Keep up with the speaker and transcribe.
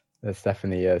That's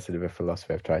definitely sort of a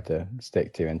philosophy I've tried to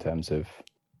stick to in terms of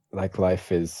like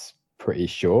life is pretty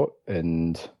short,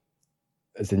 and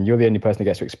as in you're the only person who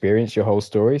gets to experience your whole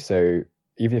story. So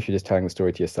even if you're just telling the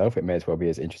story to yourself, it may as well be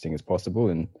as interesting as possible.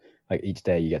 And like each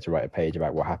day you get to write a page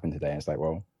about what happened today. And it's like,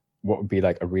 well, what would be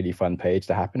like a really fun page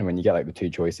to happen? And when you get like the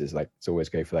two choices, like it's always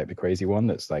go for like the crazy one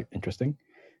that's like interesting,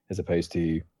 as opposed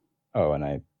to, oh, and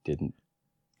I didn't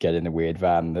get in a weird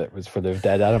van that was full of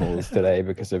dead animals today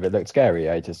because if it looked scary.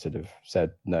 I just sort of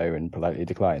said no and politely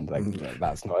declined. Like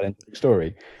that's not an interesting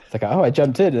story. It's like, oh, I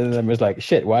jumped in and then was like,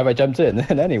 shit, why have I jumped in?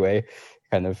 And anyway,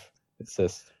 kind of, it's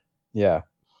just, yeah.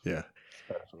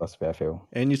 Philosophy, I feel.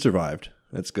 And you survived.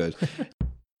 That's good.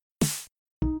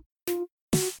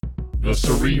 The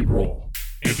Cerebral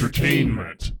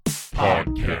Entertainment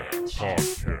Podcast.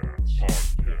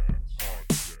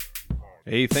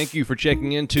 Hey, thank you for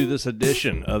checking into this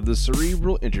edition of the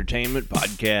Cerebral Entertainment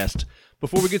Podcast.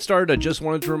 Before we get started, I just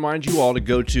wanted to remind you all to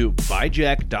go to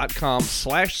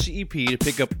buyjack.com/CEP to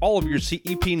pick up all of your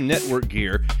CEP network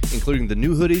gear, including the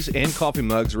new hoodies and coffee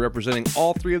mugs representing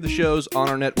all three of the shows on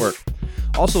our network.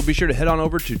 Also, be sure to head on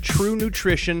over to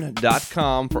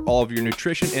truenutrition.com for all of your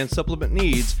nutrition and supplement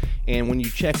needs. And when you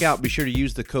check out, be sure to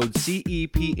use the code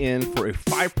CEPN for a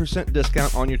 5%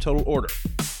 discount on your total order.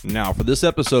 Now, for this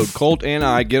episode, Colt and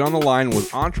I get on the line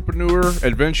with entrepreneur,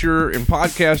 adventurer, and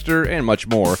podcaster, and much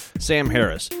more, Sam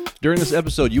Harris. During this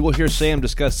episode, you will hear Sam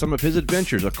discuss some of his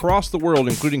adventures across the world,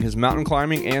 including his mountain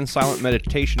climbing and silent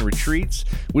meditation retreats.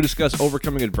 We discuss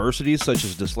overcoming adversities such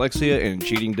as dyslexia and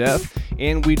cheating death,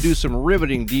 and we do some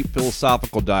riveting deep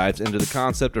philosophical dives into the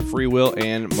concept of free will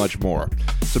and much more.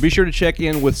 So be sure to check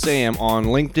in with Sam on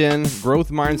LinkedIn,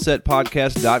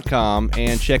 growthmindsetpodcast.com,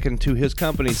 and check into his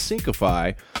company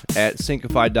Syncify at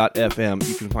syncify.fm.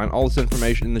 You can find all this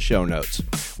information in the show notes.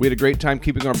 We had a great time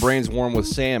keeping our brains warm with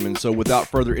Sam, and so without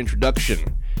further introduction,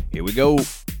 here we go.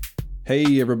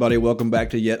 Hey everybody, welcome back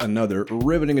to yet another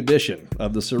riveting edition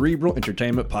of the Cerebral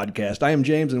Entertainment Podcast. I am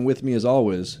James, and with me as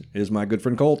always is my good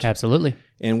friend Colt. Absolutely.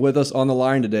 And with us on the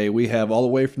line today, we have all the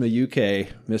way from the UK,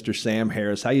 Mr. Sam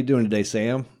Harris. How you doing today,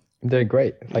 Sam? I'm doing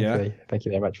great. Thank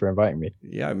you very much for inviting me.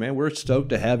 Yeah, man, we're stoked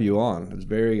to have you on. It's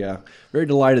very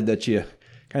delighted that you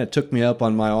kind of took me up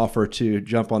on my offer to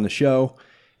jump on the show.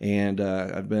 And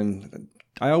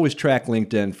I always track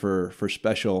LinkedIn for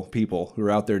special people who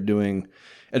are out there doing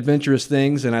adventurous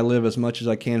things, and I live as much as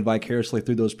I can vicariously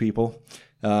through those people.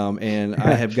 And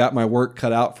I have got my work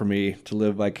cut out for me to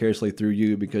live vicariously through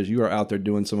you, because you are out there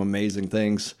doing some amazing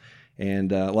things.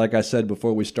 And like I said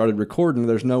before we started recording,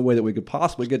 there's no way that we could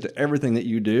possibly get to everything that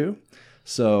you do.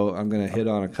 So I'm going to hit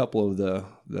on a couple of the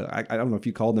I don't know if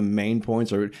you call them main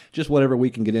points or just whatever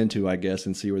we can get into, I guess,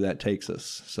 and see where that takes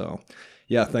us. So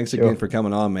yeah, thanks again for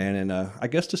coming on, man. And I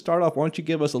guess to start off, why don't you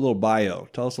give us a little bio?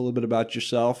 Tell us a little bit about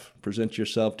yourself, present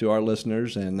yourself to our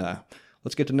listeners, and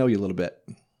let's get to know you a little bit.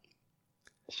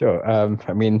 Sure.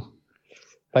 I mean,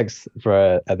 thanks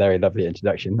for a very lovely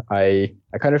introduction. I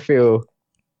kind of feel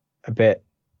a bit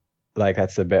like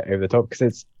that's a bit over the top,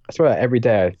 because I swear every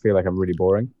day I feel like I'm really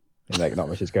boring and like not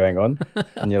much is going on.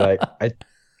 And you're like, I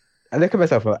look at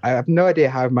myself, I have no idea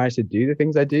how I've managed to do the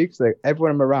things I do, because like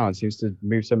everyone I'm around seems to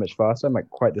move so much faster. I'm like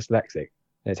quite dyslexic,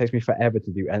 and it takes me forever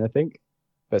to do anything,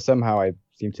 but somehow I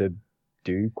seem to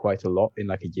do quite a lot in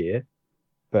like a year.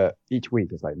 But each week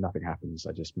it's like nothing happens.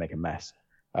 I just make a mess.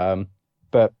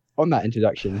 But on that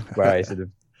introduction where I sort of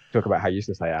talk about how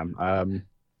useless I am,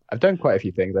 I've done quite a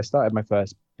few things. I started my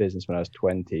first business when I was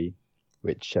 20,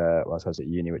 which whilst I was at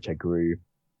uni, which I grew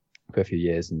for a few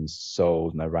years and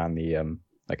sold, and I ran the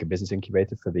like a business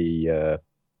incubator for the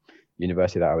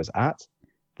university that I was at.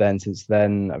 Then since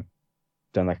then, I've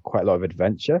done like quite a lot of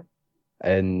adventure,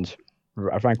 and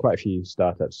I've ran quite a few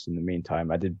startups in the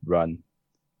meantime. I did run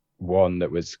one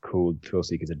that was called Thrill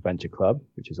Seekers Adventure Club,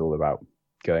 which is all about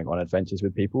going on adventures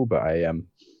with people. But it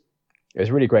was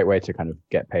a really great way to kind of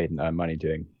get paid and earn money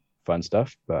doing fun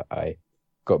stuff. But I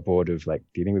got bored of like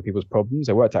dealing with people's problems.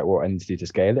 I worked out what I needed to do to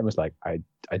scale it and was like, I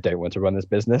don't want to run this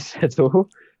business at all.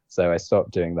 So I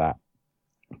stopped doing that.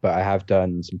 But I have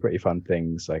done some pretty fun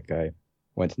things. Like I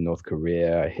went to North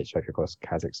Korea, I hitchhiked across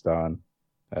Kazakhstan,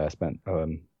 spent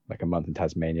like a month in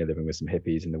Tasmania living with some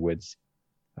hippies in the woods.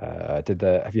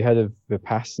 Have you heard of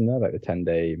Vipassana, like the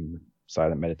 10-day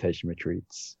silent meditation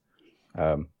retreats,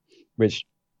 which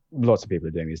lots of people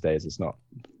are doing these days. It's not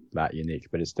that unique,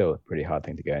 but it's still a pretty hard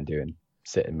thing to go and do and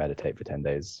sit and meditate for 10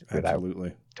 days without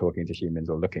talking to humans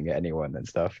or looking at anyone and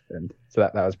stuff. And so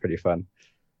that was pretty fun.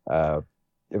 Well,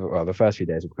 the first few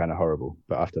days were kind of horrible,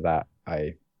 but after that,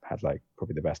 I had like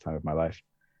probably the best time of my life.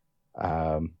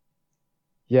 What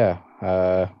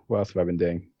else have I been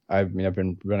doing? I've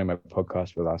been running my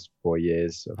podcast for the last 4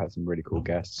 years. I've had some really cool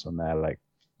guests on there, like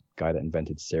guy that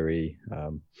invented Siri,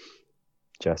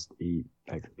 Just Eat,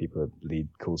 like people that lead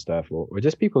cool stuff, or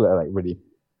just people that are like really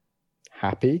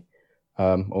happy.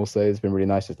 Also, it's been really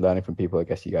nice just learning from people. I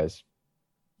guess you guys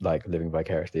like living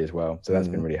vicariously as well, so that's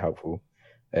been really helpful.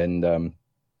 And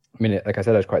like I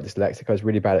said, I was quite dyslexic. I was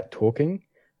really bad at talking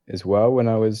as well when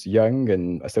I was young,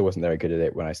 and I still wasn't very good at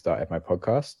it when I started my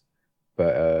podcast.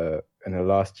 But in the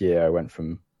last year, I went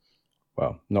from,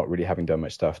 well, not really having done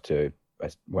much stuff to I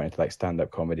went into like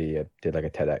stand-up comedy. I did like a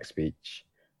TEDx speech,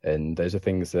 and those are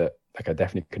things that like I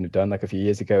definitely couldn't have done like a few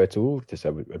years ago at all. Just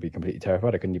I'd be completely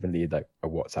terrified. I couldn't even lead like a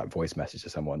WhatsApp voice message to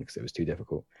someone because it was too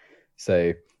difficult.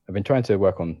 So I've been trying to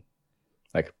work on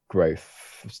like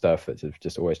growth stuff that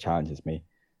just always challenges me,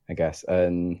 I guess.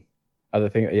 And other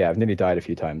thing, yeah, I've nearly died a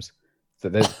few times. So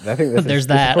I think There's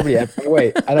that. This is probably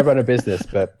wait, and I run a business,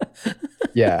 but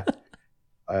yeah,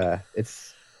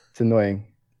 it's annoying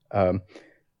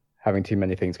having too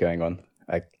many things going on.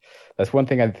 Like that's one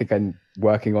thing I think I'm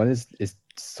working on is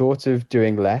sort of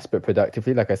doing less but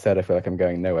productively. Like I said, I feel like I'm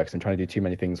going nowhere because I'm trying to do too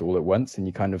many things all at once, and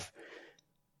you kind of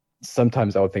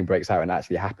sometimes the odd thing breaks out and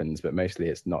actually happens, but mostly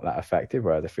it's not that effective.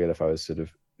 Whereas I feel if I was sort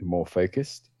of more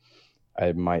focused,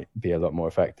 I might be a lot more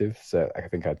effective. So I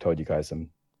think I told you guys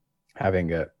I'm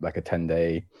having a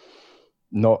 10-day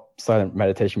not silent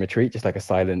meditation retreat, just like a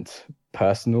silent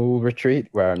personal retreat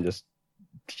where I'm just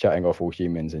shutting off all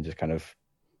humans and just kind of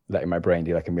letting my brain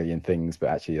do like a million things, but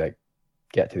actually like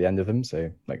get to the end of them.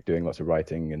 So like doing lots of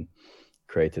writing and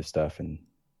creative stuff and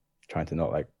trying to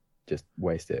not like just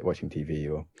waste it watching TV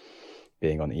or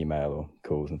being on email or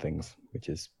calls and things, which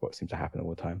is what seems to happen all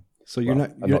the time. So you're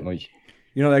not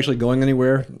actually going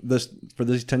anywhere for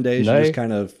these 10 days? No, you're just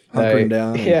kind of hunkering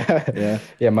down?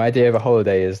 Yeah. My idea of a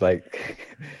holiday is like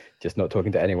just not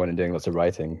talking to anyone and doing lots of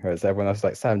writing. Whereas everyone else is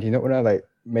like, Sam, do you not want to like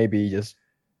maybe just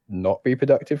not be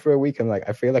productive for a week? I'm like,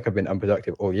 I feel like I've been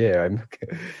unproductive all year.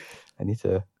 I need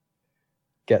to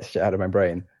get shit out of my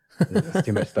brain. There's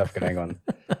too much stuff going on.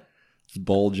 It's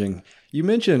bulging. You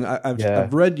mentioned,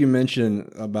 I've read you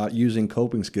mention about using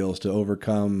coping skills to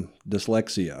overcome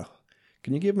dyslexia.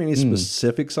 Can you give me any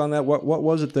specifics on that? What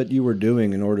was it that you were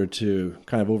doing in order to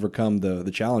kind of overcome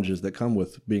the challenges that come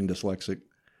with being dyslexic?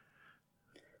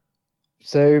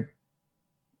 So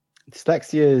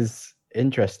dyslexia is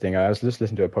interesting. I was just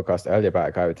listening to a podcast earlier about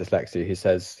a guy with dyslexia who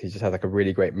says he just has like a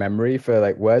really great memory for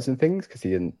like words and things because he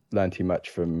didn't learn too much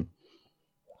from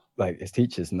like his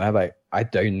teachers. And I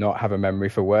do not have a memory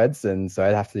for words, and so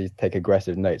I'd have to take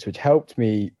aggressive notes, which helped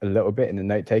me a little bit in the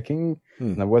note taking.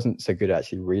 And I wasn't so good at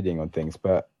actually reading on things,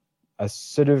 but I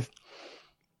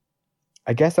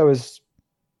guess I was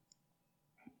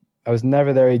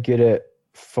never very good at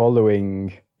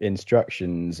following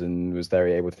instructions and was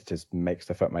very able to just make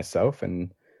stuff up myself.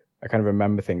 And I kind of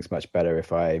remember things much better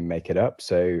if I make it up.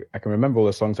 So I can remember all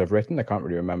the songs I've written. I can't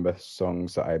really remember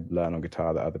songs that I learn on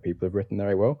guitar that other people have written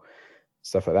very well,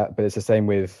 stuff like that. But it's the same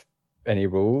with any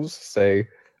rules. So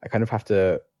I kind of have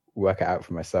to work it out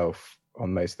for myself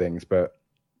on most things. But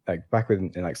like back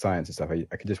in like science and stuff,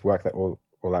 I could just work that all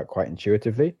out quite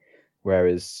intuitively.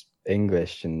 Whereas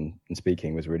English and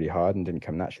speaking was really hard and didn't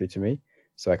come naturally to me.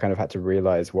 So I kind of had to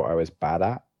realize what I was bad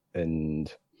at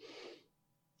and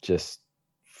just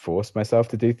force myself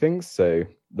to do things. So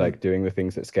like doing the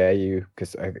things that scare you,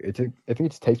 because I think it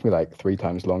just takes me like 3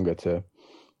 times longer to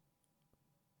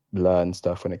learn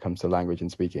stuff when it comes to language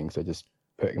and speaking. So just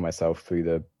putting myself through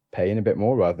the pain a bit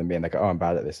more rather than being like, oh, I'm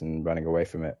bad at this and running away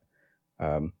from it.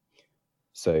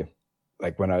 So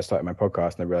like when I was starting my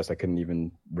podcast and I realized I couldn't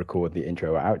even record the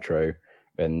intro or outro,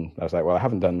 and I was like, well, I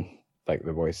haven't done like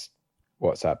the voice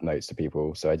WhatsApp notes to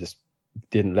people, so I just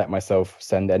didn't let myself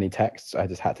send any texts. I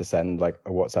just had to send like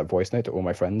a WhatsApp voice note to all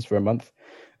my friends for a month,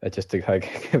 just to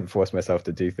like force myself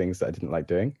to do things that I didn't like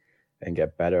doing and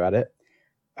get better at it.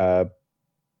 But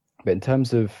in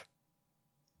terms of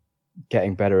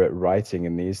getting better at writing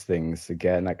and these things,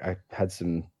 again, like I had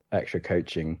some extra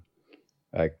coaching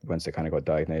like once I kind of got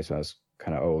diagnosed when I was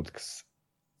kind of old. Cause,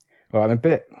 well,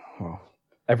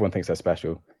 everyone thinks they're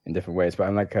special in different ways, but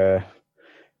I'm like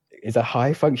is a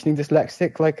high functioning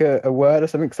dyslexic like a word or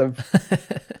something? Because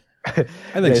I think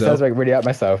so. It sounds like really out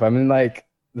myself. I'm in like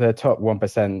the top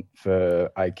 1% for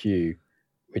IQ,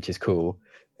 which is cool.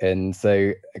 And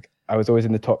so I was always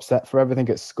in the top set for everything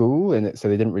at school, and so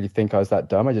they didn't really think I was that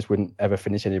dumb. I just wouldn't ever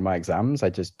finish any of my exams.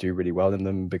 I just do really well in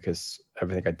them because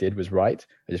everything I did was right.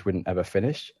 I just wouldn't ever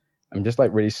finish. I'm just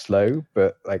like really slow,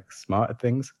 but like smart at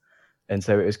things. And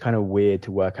so it was kind of weird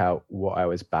to work out what I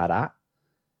was bad at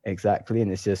exactly.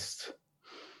 And it's just,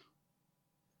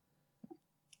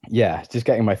 yeah, just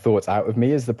getting my thoughts out of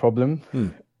me is the problem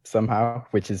somehow,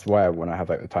 which is why I want to have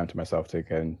like the time to myself to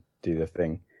go and do the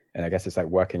thing. And I guess it's like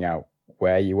working out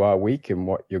where you are weak and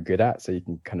what you're good at, so you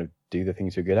can kind of do the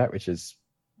things you're good at, which is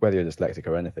whether you're dyslexic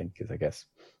or anything, is I guess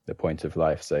the point of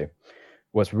life. So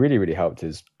what's really, really helped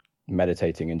is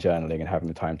meditating and journaling and having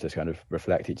the time to kind of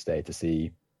reflect each day to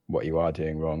see what you are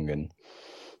doing wrong, and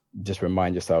just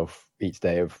remind yourself each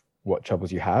day of what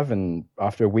troubles you have. And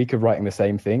after a week of writing the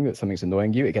same thing, that something's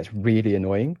annoying you, it gets really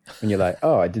annoying when you're like,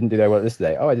 oh, I didn't do that well this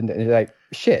day. Oh, I didn't. And you're like,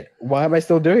 shit, why am I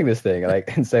still doing this thing?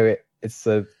 Like, and so it's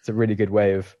a really good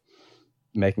way of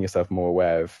making yourself more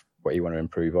aware of what you want to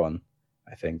improve on,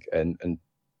 I think. And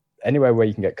anywhere where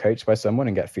you can get coached by someone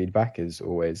and get feedback is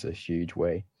always a huge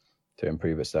way to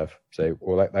improve at stuff. So,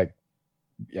 or like,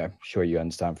 yeah, I'm sure you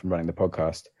understand from running the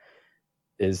podcast,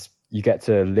 is you get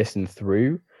to listen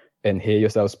through and hear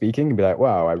yourself speaking and be like,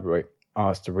 wow, I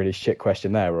asked a really shit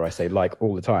question there, where I say like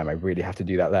all the time. I really have to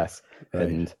do that less. Right.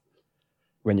 And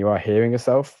when you are hearing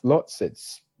yourself lots,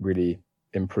 it's really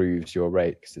improves your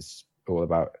rate, because it's all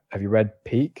about, have you read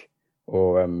Peak?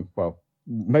 Or, well,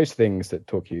 most things that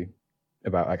talk you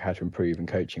about like how to improve and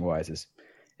coaching wise is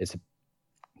it's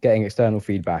getting external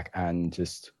feedback and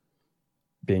just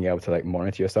being able to like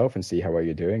monitor yourself and see how well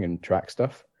you're doing and track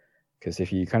stuff. Because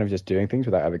if you kind of just doing things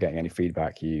without ever getting any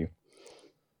feedback, you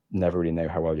never really know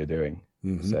how well you're doing.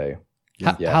 Mm-hmm. So,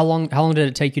 yeah. How long did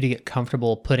it take you to get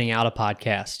comfortable putting out a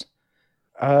podcast?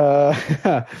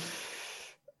 I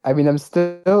mean, I'm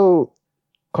still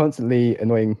constantly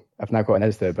annoying. I've now got an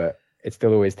editor, but it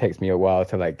still always takes me a while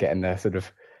to like get in the sort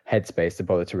of headspace to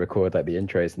bother to record like the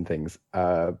intros and things.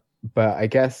 But I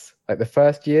guess like the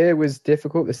first year was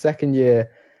difficult. The second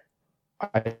year,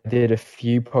 I did a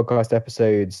few podcast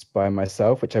episodes by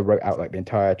myself, which I wrote out like the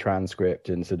entire transcript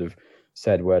and sort of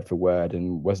said word for word,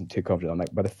 and wasn't too confident on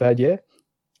that. By the third year,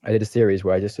 I did a series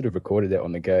where I just sort of recorded it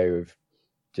on the go of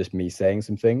just me saying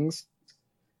some things.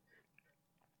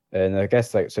 And I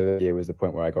guess like, so the year was the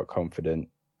point where I got confident,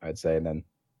 I'd say. And then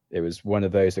it was one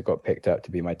of those that got picked up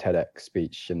to be my TEDx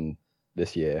speech in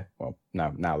this year. Well,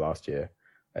 now last year.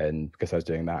 And because I was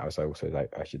doing that, I was also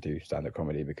like, I should do stand-up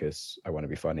comedy because I want to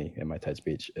be funny in my TED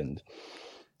speech. And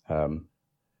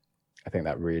I think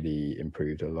that really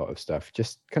improved a lot of stuff.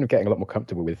 Just kind of getting a lot more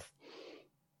comfortable with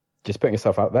just putting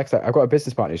yourself out there. Because I've got a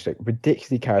business partner who's like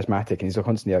ridiculously charismatic, and he's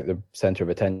constantly like the center of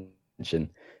attention,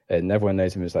 and everyone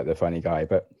knows him as like the funny guy.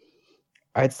 But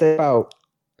I'd say about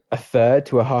a third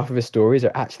to a half of his stories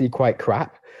are actually quite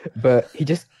crap, but he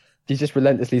just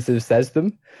relentlessly sort of says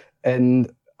them.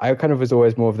 And I kind of was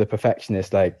always more of the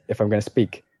perfectionist. Like, if I'm going to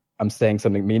speak, I'm saying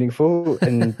something meaningful,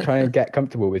 and trying to get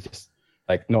comfortable with just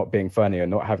like not being funny or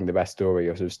not having the best story,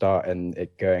 or sort of start and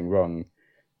it going wrong,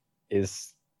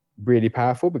 is really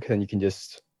powerful, because then you can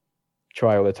just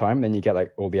try all the time. And then you get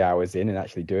like all the hours in and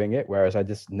actually doing it. Whereas I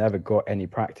just never got any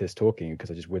practice talking because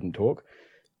I just wouldn't talk,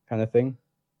 kind of thing.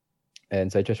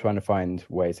 And so just trying to find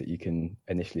ways that you can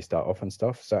initially start off on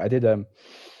stuff. So I did a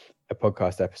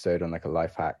podcast episode on like a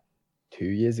life hack 2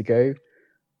 years ago,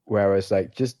 where I was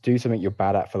like, just do something you're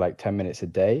bad at for like 10 minutes a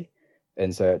day.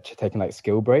 And so taking like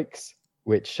skill breaks,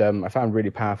 which I found really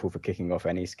powerful for kicking off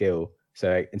any skill.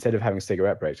 So instead of having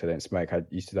cigarette breaks, I don't smoke. I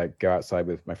used to like go outside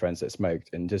with my friends that smoked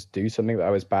and just do something that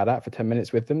I was bad at for 10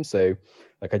 minutes with them. So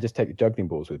like I just take the juggling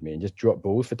balls with me and just drop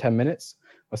balls for 10 minutes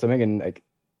or something. And like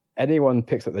anyone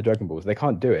picks up the juggling balls, they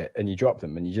can't do it, and you drop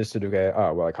them and you just sort of go,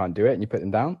 oh, well, I can't do it. And you put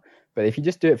them down. But if you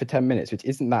just do it for 10 minutes, which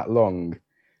isn't that long,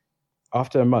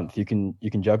 after a month, you can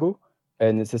juggle.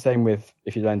 And it's the same with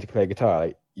if you learn to play guitar,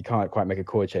 like you can't quite make a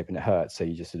chord shape and it hurts. So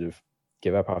you just sort of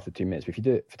give up after 2 minutes. But if you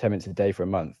do it for 10 minutes a day for a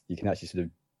month, you can actually sort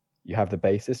of, you have the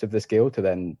basis of the skill to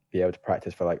then be able to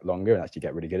practice for like longer and actually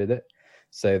get really good at it.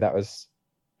 So that was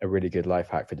a really good life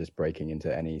hack for just breaking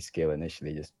into any skill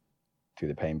initially, just through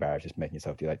the pain barrier, just making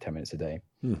yourself do like 10 minutes a day.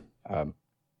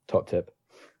 Top tip.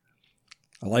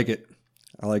 I like it.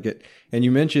 And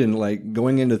you mentioned like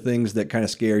going into things that kind of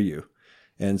scare you.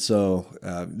 And so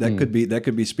that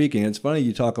could be speaking. It's funny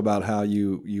you talk about how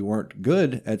you weren't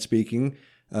good at speaking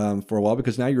for a while,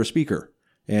 because now you're a speaker,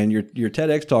 and your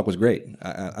TEDx talk was great.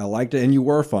 I liked it, and you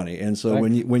were funny. And so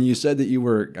when you said that you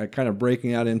were kind of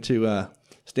breaking out into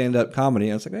stand-up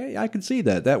comedy, I was like, hey, I can see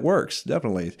that. That works,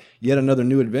 definitely. Yet another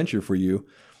new adventure for you.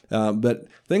 But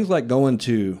things like going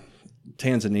to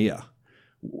Tanzania,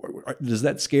 does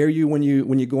that scare you when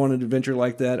you go on an adventure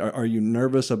like that? Are you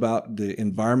nervous about the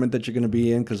environment that you're going to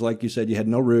be in? Because like you said, you had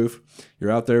no roof.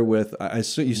 You're out there with,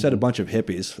 you said a bunch of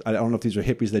hippies. I don't know if these are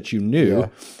hippies that you knew.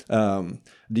 Yeah.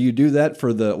 Do you do that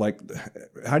for the, like,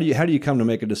 how do you come to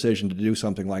make a decision to do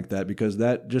something like that? Because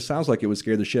that just sounds like it would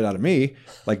scare the shit out of me,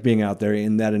 like being out there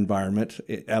in that environment,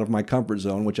 out of my comfort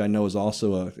zone, which I know is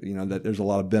also that there's a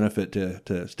lot of benefit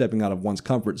to stepping out of one's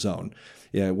comfort zone.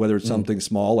 Yeah, whether it's something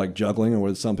small like juggling, or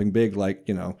whether it's something big like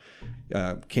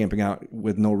camping out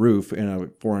with no roof in a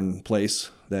foreign place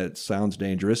that sounds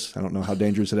dangerous. I don't know how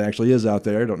dangerous it actually is out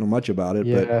there. I don't know much about it.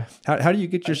 Yeah. But how do you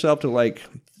get yourself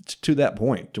to that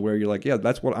point to where you're like, yeah,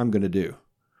 that's what I'm going to do?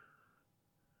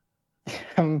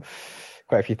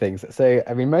 Quite a few things. So,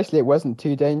 I mean, mostly it wasn't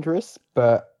too dangerous,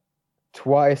 but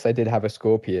twice I did have a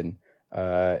scorpion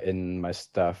in my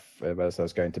stuff as I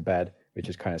was going to bed, which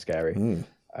is kind of scary.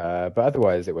 But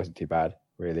otherwise, it wasn't too bad,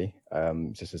 really.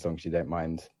 Just as long as you don't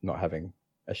mind not having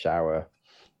a shower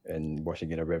and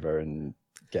washing in a river and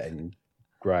getting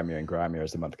grimier and grimier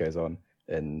as the month goes on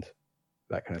and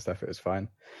that kind of stuff, it was fine.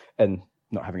 And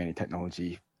not having any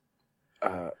technology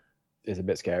is a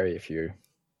bit scary if you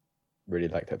really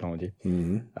like technology.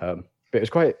 But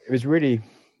it was really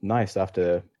nice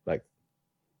after like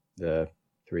the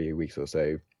 3 weeks or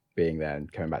so being there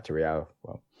and coming back to reality.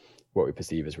 Well, what we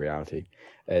perceive as reality,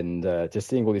 and just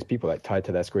seeing all these people like tied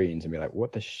to their screens and be like,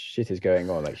 what the shit is going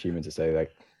on? Like, humans are so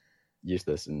like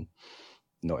useless and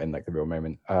not in like the real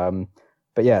moment.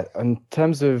 But yeah, in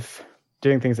terms of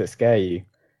doing things that scare you,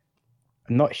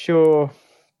 I'm not sure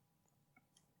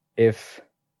if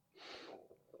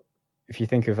you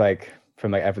think of like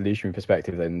from like evolutionary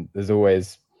perspective, then there's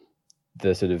always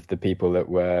the sort of the people that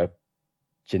were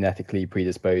genetically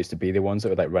predisposed to be the ones that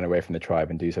would like run away from the tribe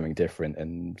and do something different,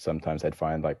 and sometimes they'd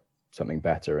find like something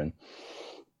better. And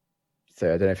so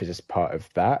I don't know if it's just part of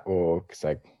that, or because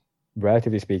like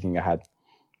relatively speaking, I had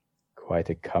quite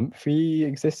a comfy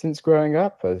existence growing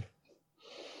up. I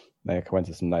went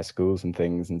to some nice schools and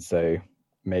things, and so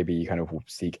maybe you kind of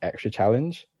seek extra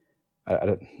challenge.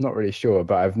 I'm not really sure,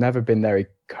 but I've never been very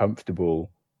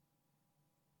comfortable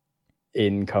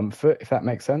in comfort, if that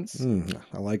makes sense.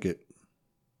 I like it.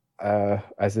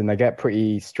 As in, I get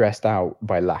pretty stressed out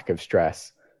by lack of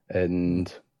stress,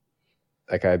 and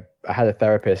like I had a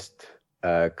therapist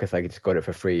because I just got it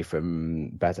for free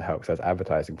from BetterHelp because I was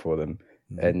advertising for them,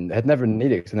 and had never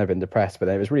needed it because I'd never been depressed. But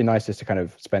then it was really nice just to kind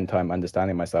of spend time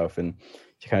understanding myself, and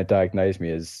she kind of diagnosed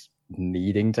me as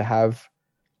needing to have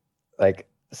like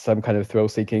some kind of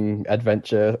thrill-seeking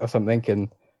adventure or something.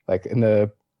 And like in the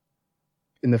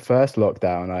first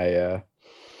lockdown,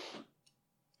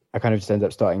 I kind of just ended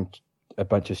up starting a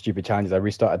bunch of stupid challenges. I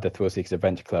restarted the Thrill Seekers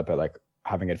Adventure Club at like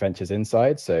having adventures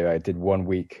inside. So I did 1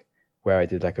 week where I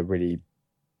did like a really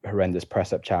horrendous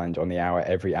press up challenge on the hour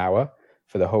every hour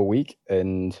for the whole week,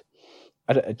 and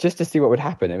just to see what would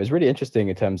happen. It was really interesting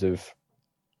in terms of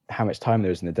how much time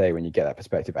there is in the day when you get that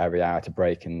perspective every hour to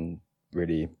break and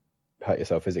really hurt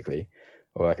yourself physically.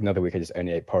 Or like another week I just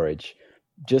only ate porridge.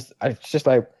 It's just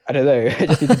like, I don't know, I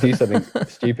just need to do something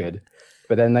stupid.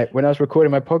 But then like when I was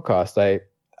recording my podcast, I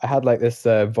had like this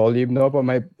volume knob on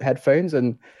my headphones,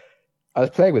 and I was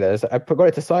playing with it. I got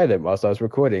it to silent whilst I was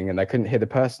recording, and I couldn't hear the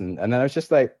person. And then I was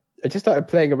just like, I just started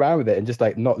playing around with it and just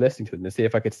like not listening to them to see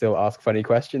if I could still ask funny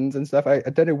questions and stuff. I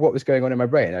don't know what was going on in my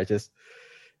brain. I just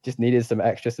needed some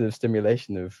extra sort of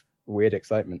stimulation of weird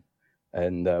excitement.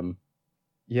 And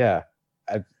yeah,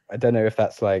 I don't know if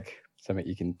that's like something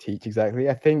you can teach exactly.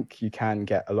 I think you can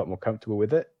get a lot more comfortable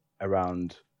with it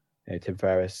around, Tim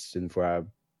Ferriss and for our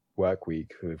work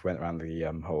week, who went around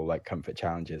the whole like comfort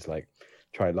challenges, like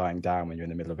try lying down when you're in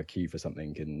the middle of a queue for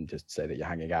something and just say that you're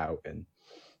hanging out, and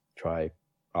try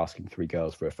asking 3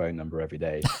 girls for a phone number every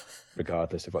day,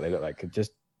 regardless of what they look like.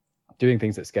 Just doing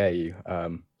things that scare you.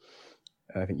 And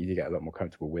I think you do get a lot more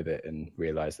comfortable with it and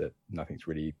realize that nothing's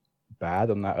really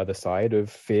bad on that other side of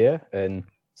fear. And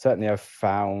certainly I've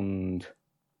found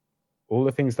all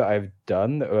the things that I've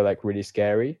done that were like really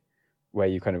scary, where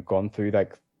you've kind of gone through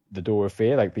like the door of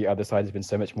fear, like the other side has been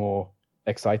so much more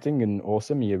exciting and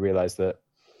awesome. You realize that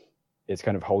it's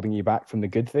kind of holding you back from the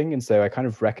good thing. And so I kind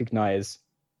of recognize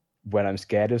when I'm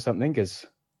scared of something as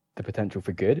the potential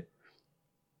for good.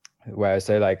 Whereas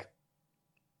so like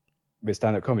with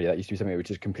stand-up comedy, that used to be something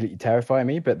which is completely terrifying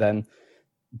me. But then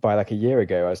by like a year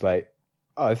ago, I was like,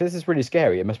 oh, if this is really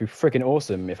scary, it must be freaking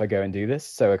awesome if I go and do this.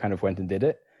 So I kind of went and did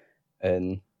it.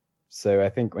 And so I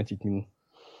think once you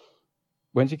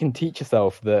can teach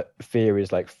yourself that fear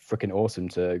is like freaking awesome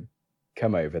to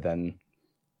come over, then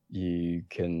you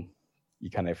kind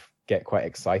of get quite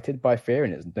excited by fear,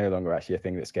 and it's no longer actually a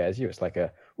thing that scares you. It's like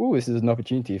this is an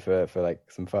opportunity for like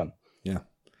some fun. Yeah.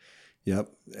 Yep.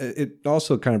 It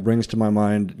also kind of brings to my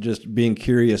mind just being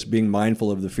curious, being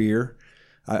mindful of the fear.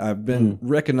 I've been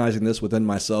recognizing this within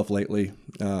myself lately.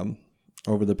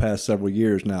 over the past several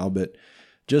years now, but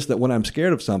just that when I'm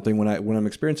scared of something, when I'm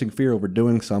experiencing fear over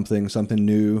doing something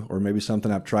new, or maybe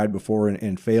something I've tried before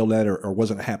and failed at, or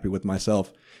wasn't happy with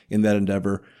myself in that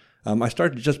endeavor, I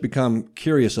start to just become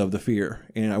curious of the fear,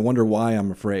 and I wonder why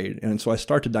I'm afraid. And so I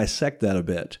start to dissect that a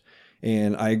bit.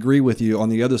 And I agree with you, on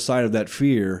the other side of that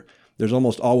fear, there's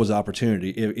almost always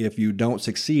opportunity. If you don't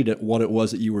succeed at what it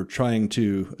was that you were trying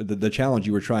to, the challenge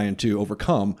you were trying to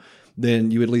overcome,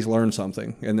 then you at least learn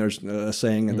something. And there's a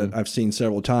saying that I've seen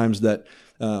several times that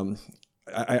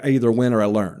I either win or I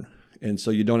learn. And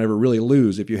so you don't ever really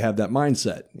lose if you have that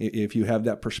mindset. If you have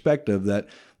that perspective that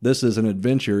this is an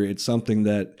adventure, it's something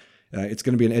that it's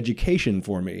going to be an education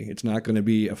for me. It's not going to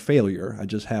be a failure. I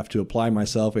just have to apply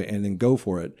myself and then go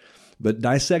for it. But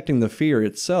dissecting the fear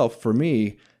itself, for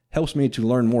me, helps me to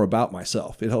learn more about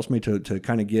myself. It helps me to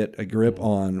kind of get a grip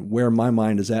on where my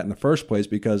mind is at in the first place,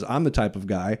 because I'm the type of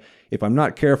guy, if I'm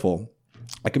not careful,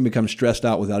 I can become stressed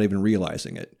out without even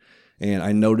realizing it. And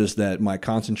I notice that my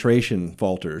concentration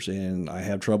falters, and I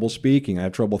have trouble speaking, I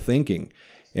have trouble thinking.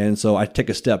 And so I take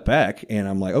a step back and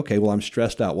I'm like, okay, well, I'm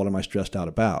stressed out. What am I stressed out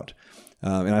about?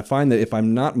 And I find that if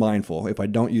I'm not mindful, if I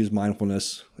don't use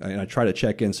mindfulness, and I try to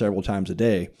check in several times a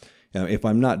day, if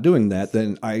I'm not doing that,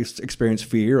 then I experience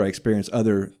fear, I experience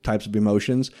other types of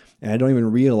emotions, and I don't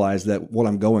even realize that what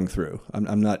I'm going through.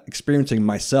 I'm not experiencing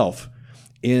myself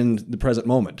in the present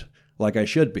moment like I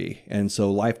should be. And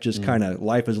so life just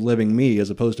life is living me as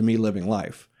opposed to me living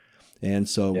life. And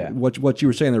so what you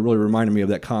were saying there really reminded me of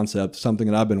that concept, something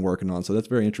that I've been working on. So that's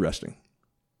very interesting.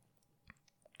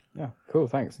 Yeah, cool,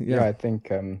 thanks. Yeah, I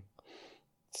think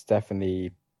it's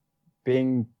definitely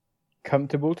being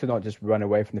comfortable to not just run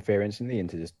away from the fear instantly and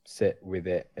to just sit with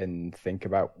it and think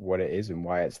about what it is and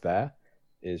why it's there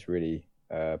is really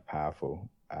powerful.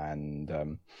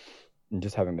 And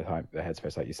just having the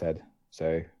headspace, like you said.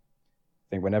 So I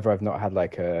think whenever I've not had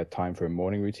like a time for a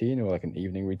morning routine or like an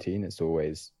evening routine, it's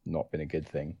always not been a good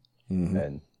thing.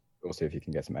 And also if you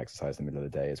can get some exercise in the middle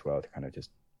of the day as well to kind of just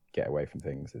get away from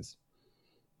things is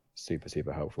super,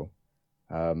 super helpful.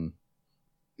 That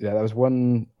was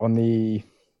one on the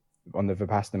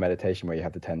Vipassana meditation where you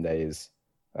have the 10 days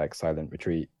like silent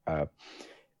retreat.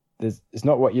 It's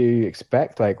not what you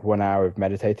expect, like 1 hour of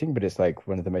meditating, but it's like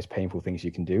one of the most painful things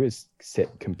you can do is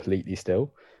sit completely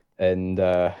still. And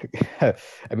I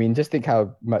mean, just think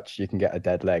how much you can get a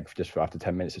dead leg just after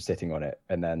 10 minutes of sitting on it,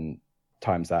 and then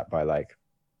times that by like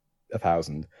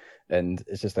 1,000. And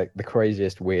it's just like the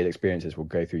craziest weird experiences will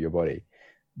go through your body.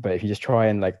 But if you just try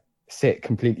and like sit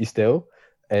completely still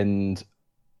and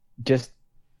just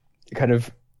kind of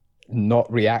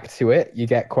not react to it, you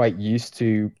get quite used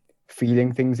to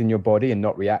feeling things in your body and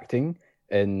not reacting,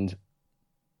 and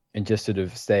just sort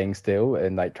of staying still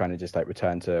and like trying to just like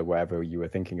return to whatever you were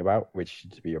thinking about, which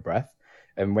should be your breath.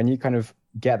 And when you kind of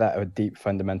get that at a deep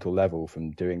fundamental level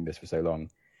from doing this for so long,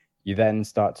 you then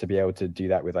start to be able to do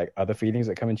that with like other feelings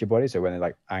that come into your body. So when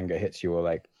like anger hits you or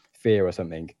like fear or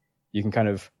something, you can kind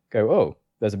of go, oh,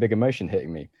 there's a big emotion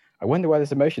hitting me. I wonder why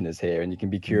this emotion is here. And you can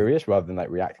be curious rather than like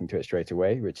reacting to it straight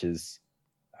away, which is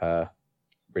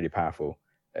really powerful.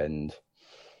 And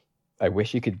I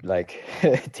wish you could like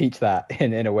teach that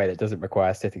in a way that doesn't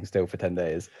require sitting still for 10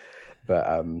 days. But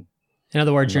in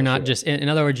other words, you're not just, in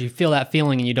other words, you feel that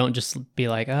feeling and you don't just be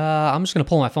like, I'm just going to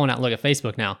pull my phone out and look at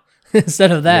Facebook now.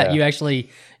 Instead of that, you actually,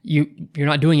 you're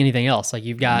not doing anything else. Like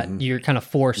you're kind of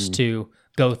forced to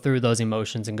go through those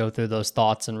emotions and go through those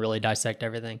thoughts and really dissect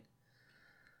everything.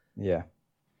 Yeah.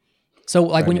 So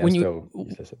like when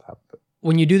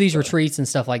you do these retreats and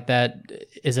stuff like that,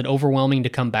 is it overwhelming to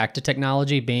come back to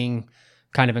technology, being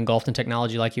kind of engulfed in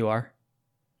technology like you are?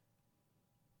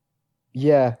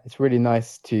 Yeah, it's really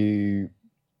nice to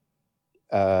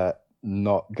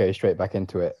not go straight back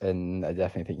into it. And I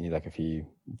definitely think you need like a few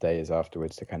days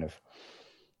afterwards to kind of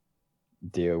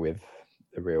deal with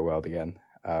the real world again.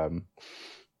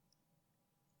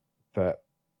 But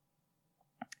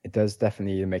it does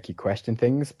definitely make you question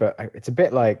things, but it's a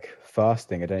bit like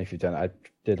fasting. I don't know if you've done it. I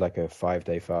did like a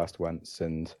 5-day fast once,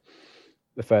 and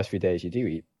the first few days you do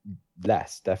eat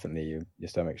less, definitely. Your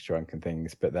stomach's shrunk and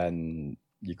things, but then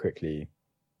you quickly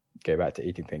go back to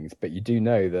eating things. But you do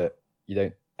know that you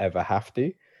don't ever have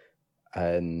to.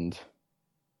 And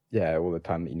yeah, all the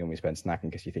time that you normally spend snacking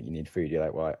because you think you need food, you're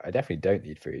like, well, I definitely don't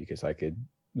need food because I could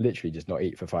literally just not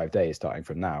eat for 5 days starting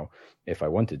from now if I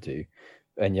wanted to.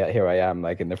 And yet here I am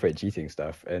like in the fridge eating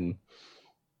stuff. And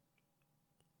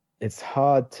it's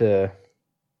hard to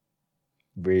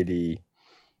really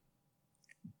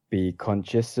be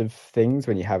conscious of things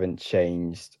when you haven't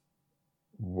changed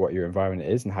what your environment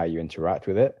is and how you interact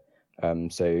with it.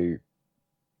 So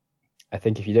I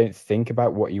think if you don't think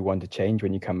about what you want to change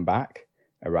when you come back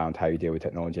around how you deal with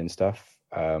technology and stuff,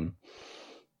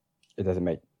 it doesn't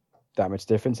make that much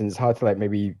difference, and it's hard to like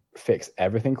maybe fix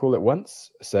everything all at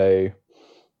once. So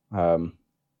I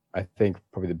think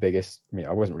probably the biggest, I mean,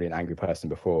 I wasn't really an angry person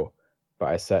before, but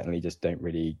I certainly just don't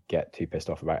really get too pissed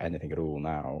off about anything at all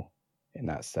now in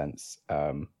that sense,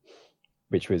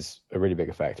 which was a really big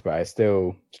effect. But I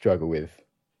still struggle with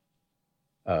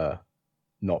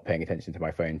not paying attention to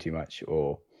my phone too much,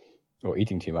 or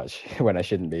eating too much when I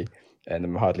shouldn't be, and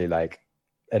I'm hardly like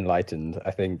enlightened.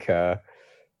 I think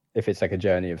if it's like a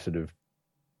journey of sort of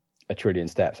 1 trillion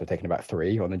steps, I've taken about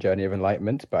 3 on the journey of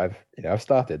enlightenment, but I've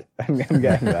started. I'm getting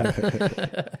there. I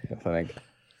think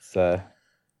it's a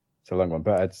long one,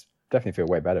 but I definitely feel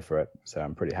way better for it. So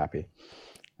I'm pretty happy,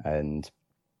 and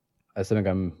that's something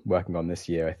I'm working on this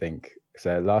year, I think.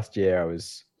 So last year I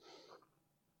was,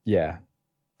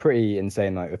 pretty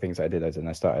insane, like the things I did. And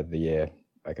I started the year,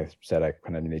 like I said, I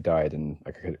kind of nearly died, and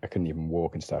I couldn't even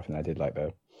walk and stuff. And I did like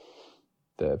the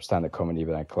stand-up comedy,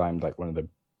 but I climbed like one of the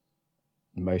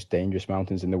most dangerous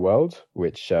mountains in the world,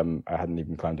 which I hadn't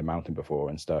even climbed a mountain before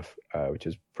and stuff, which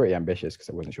was pretty ambitious because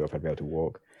I wasn't sure if I'd be able to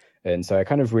walk. And so I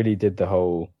kind of really did the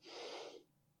whole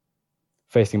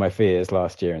facing my fears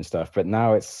last year and stuff. But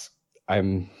now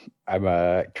I'm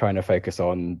trying to focus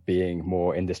on being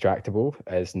more indistractable,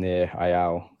 as Nir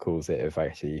Eyal calls it. If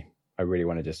I really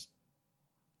want to just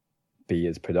be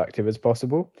as productive as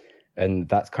possible, and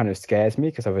that kind of scares me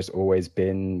because I've just always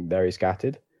been very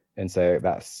scattered. And so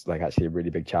that's like actually a really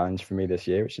big challenge for me this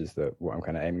year, which is what I'm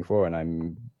kind of aiming for. And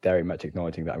I'm very much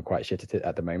acknowledging that I'm quite shit at it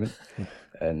at the moment.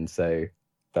 And so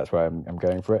that's why I'm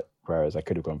going for it. Whereas I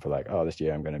could have gone for like, oh, this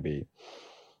year I'm going to be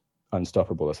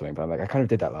unstoppable or something. But I'm like, I kind of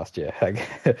did that last year. Like,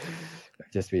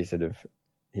 just be sort of,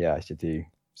 I should do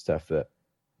stuff that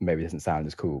maybe doesn't sound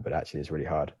as cool, but actually is really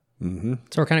hard. Mm-hmm.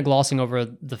 So we're kind of glossing over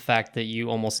the fact that you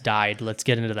almost died. Let's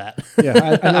get into that.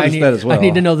 Yeah, I noticed that as well. I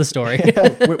need to know the story.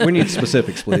 we need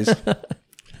specifics, please.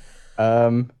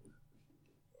 Well,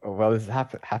 this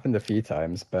happened a few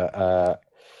times, but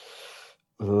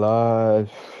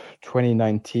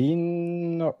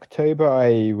 2019 October,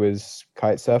 I was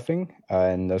kite surfing,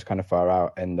 and I was kind of far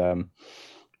out, and I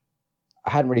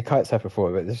hadn't really kite surfed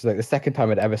before, but this was like the second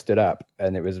time I'd ever stood up,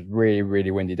 and it was a really,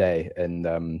 really windy day, and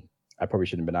I probably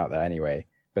shouldn't have been out there anyway.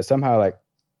 But somehow, like,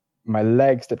 my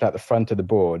leg slipped out the front of the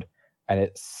board, and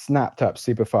it snapped up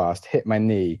super fast, hit my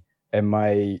knee, and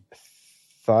my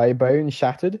thigh bone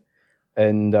shattered.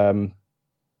 And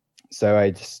so I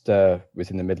just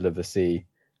was in the middle of the sea,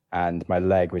 and my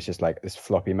leg was just like this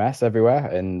floppy mess everywhere.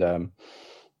 And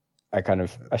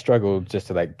I struggled just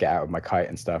to like get out of my kite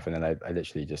and stuff. And then I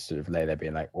literally just sort of lay there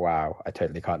being like, wow, I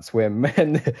totally can't swim.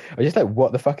 And I was just like,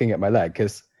 what the fucking at my leg?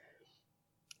 Because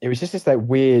it was just this like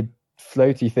weird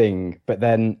floaty thing. But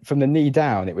then from the knee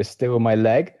down, it was still my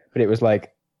leg, but it was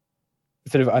like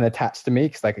sort of unattached to me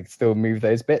because I could still move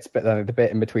those bits. But then the bit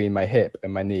in between my hip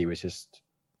and my knee was just,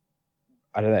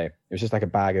 I don't know, it was just like a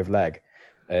bag of leg.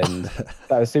 And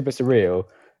that was super surreal.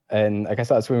 And like I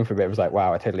started swimming for a bit. It was like,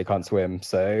 wow, I totally can't swim.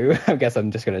 So I guess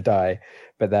I'm just going to die.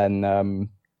 But then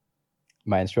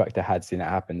my instructor had seen it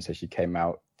happen. So she came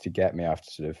out to get me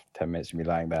after sort of 10 minutes of me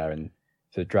lying there, and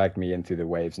sort of dragged me in through the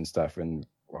waves and stuff, and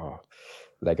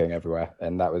leg going everywhere.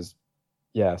 And that was,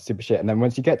 super shit. And then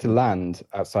once you get to land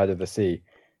outside of the sea,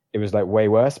 it was like way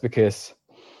worse, because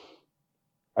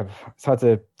it's hard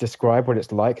to describe what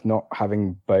it's like not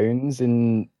having bones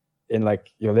in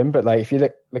like your limb. But like if you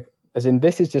look as in,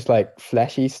 this is just like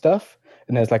fleshy stuff,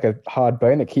 and there's like a hard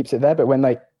bone that keeps it there. But when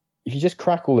like if you just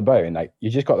crack all the bone, like you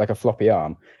just got like a floppy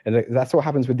arm, and that's what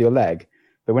happens with your leg.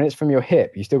 But when it's from your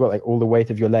hip, you still got like all the weight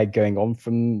of your leg going on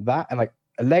from that. And like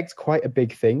a leg's quite a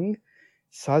big thing.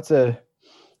 It's hard to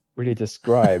really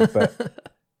describe, but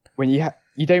when you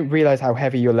don't realize how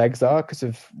heavy your legs are because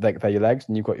of like they're your legs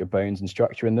and you've got your bones and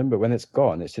structure in them. But when it's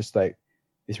gone, it's just like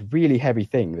this really heavy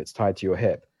thing that's tied to your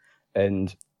hip.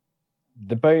 And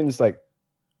the bones, like,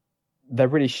 they're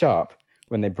really sharp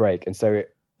when they break. And so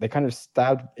they kind of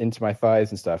stabbed into my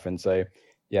thighs and stuff. And so,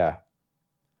 it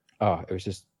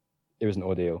was an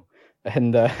ordeal.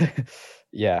 And so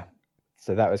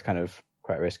that was kind of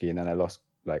quite risky. And then I lost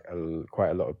like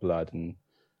quite a lot of blood, and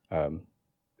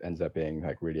ended up being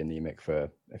like really anemic for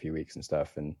a few weeks and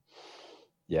stuff. And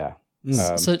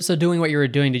so doing what you were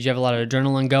doing, did you have a lot of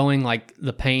adrenaline going? Like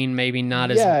the pain maybe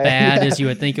not as bad as you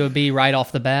would think it would be right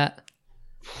off the bat?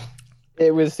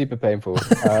 It was super painful.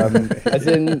 As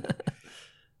in,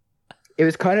 it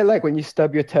was kind of like when you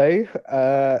stub your toe.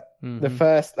 The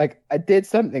first, like, I did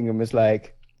something and was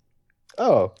like,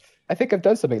 oh, I think I've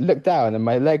done something. Looked down and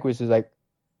my leg was just like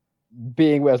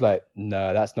being where I was like,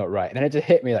 no, that's not right. And then it just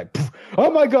hit me like, oh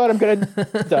my God, I'm going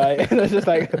to die. And I was just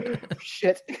like,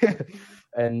 shit.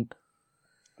 And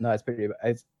no,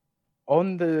 it's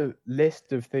on the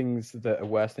list of things that are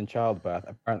worse than childbirth.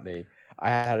 Apparently, I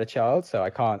had a child, so I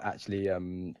can't actually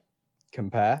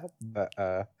compare.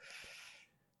 But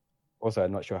also,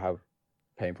 I'm not sure how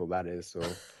painful that is or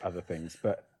other things.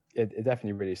 But it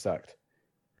definitely really sucked.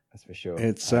 That's for sure.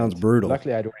 It sounds brutal.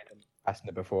 Luckily, I'd already done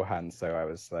it beforehand, so I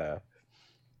was.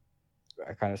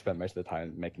 I kind of spent most of the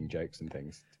time making jokes and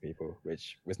things to people,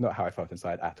 which was not how I felt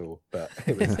inside at all. But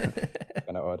it was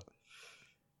kind of odd.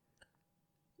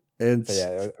 And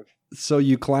so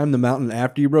you climbed the mountain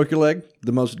after you broke your leg,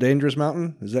 the most dangerous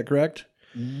mountain. Is that correct?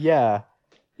 Yeah.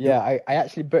 I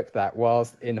actually booked that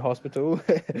whilst in hospital,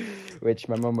 which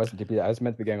my mum wasn't to be. I was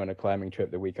meant to be going on a climbing trip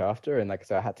the week after, and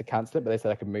so I had to cancel it, but they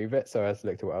said I could move it. So I just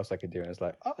looked at what else I could do, and I was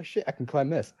like, oh shit, I can climb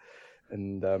this.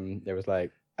 And it was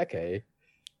like, okay,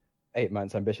 8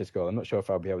 months ambitious goal. I'm not sure if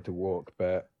I'll be able to walk,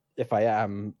 but if I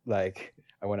am, like,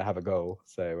 I want to have a goal.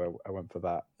 So I went for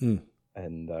that.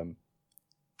 And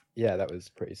yeah, that was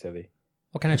pretty silly.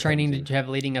 What kind of training did you have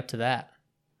leading up to that?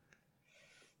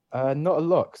 Not a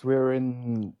lot, because we were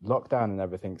in lockdown and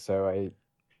everything. So I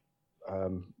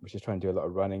was just trying to do a lot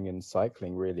of running and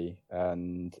cycling, really.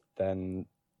 And then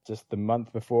just the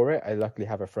month before it, I luckily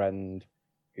have a friend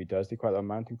who does do quite a lot of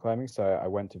mountain climbing. So I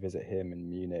went to visit him in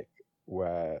Munich,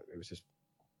 where it was just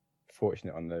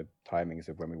fortunate on the timings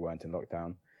of when we weren't in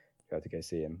lockdown. We had to go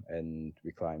see him, and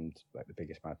we climbed like the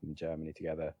biggest mountain in Germany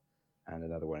together, and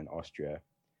another one in Austria,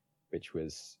 which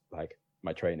was like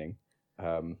my training.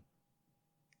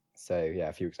 So yeah,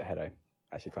 a few weeks ahead, I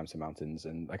actually climbed some mountains,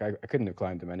 and like I couldn't have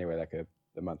climbed them anyway. Like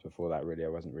the month before that, really, I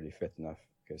wasn't really fit enough,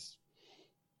 because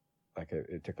like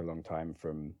it took a long time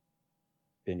from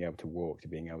being able to walk to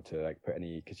being able to like put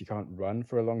any, because you can't run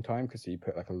for a long time because you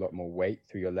put like a lot more weight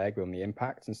through your leg on the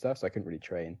impacts and stuff. So I couldn't really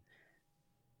train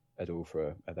at all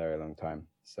for a very long time.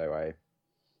 So I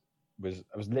was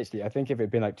literally, I think if it had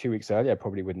been like 2 weeks earlier, I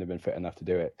probably wouldn't have been fit enough to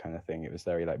do it, kind of thing. It was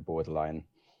very like borderline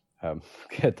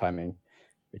good timing,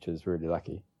 which was really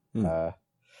lucky. Yeah,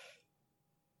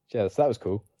 so that was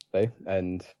cool though,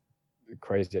 and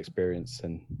crazy experience.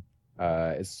 And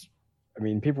it's, I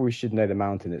mean, people should know the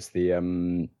mountain. It's the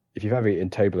if you've ever eaten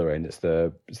Toblerone, it's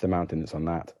the mountain that's on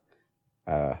that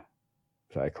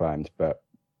that I climbed. But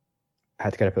I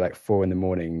had to get up at like 4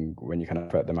 a.m. when you kind of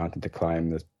put the mountain to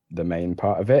climb the main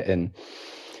part of it, and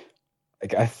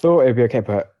like, I thought it'd be okay,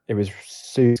 but it was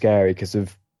so scary because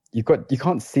of you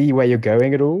can't see where you're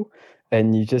going at all,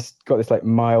 and you just got this like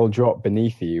mile drop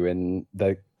beneath you, and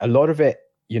a lot of it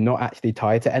you're not actually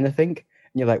tied to anything.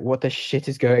 And you're like, what the shit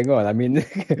is going on? I mean,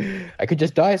 I could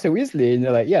just die so easily. And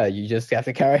they're like, yeah, you just have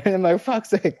to carry on. I'm like, fuck's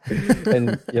sake.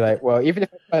 And you're like, well, even if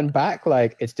I turn back,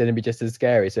 like, it's going to be just as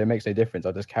scary. So it makes no difference.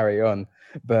 I'll just carry on.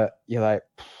 But you're like,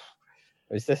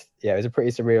 it was just, yeah, it was a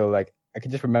pretty surreal, like, I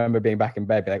could just remember being back in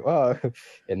bed, being like, oh,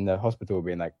 in the hospital,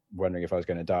 being like, wondering if I was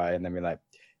going to die. And then being like,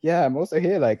 yeah, I'm also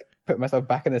here, like, put myself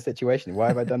back in this situation. Why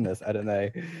have I done this? I don't know.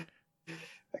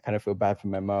 I kind of feel bad for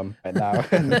my mum right now.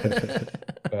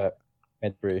 But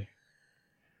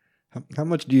how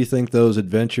much do you think those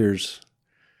adventures,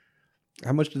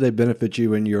 how much do they benefit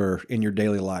you in your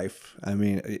daily life? I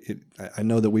mean, I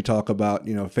know that we talk about,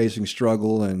 facing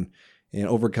struggle and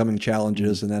overcoming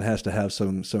challenges, and that has to have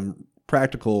some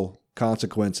practical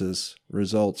consequences,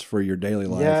 results for your daily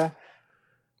life. Yeah,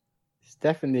 it's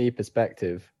definitely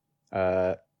perspective.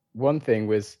 One thing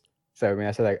was, so I mean,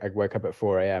 I said I woke up at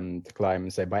 4 a.m. to climb,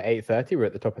 and so by 8:30 we're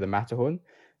at the top of the Matterhorn.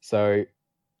 So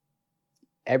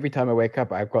every time I wake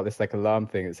up, I've got this like alarm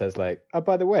thing that says like, oh,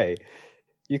 by the way,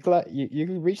 you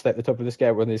reach like the top of one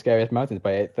of the scariest mountains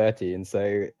by 8:30, and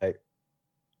so like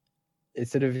it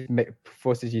sort of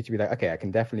forces you to be like, okay, I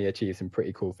can definitely achieve some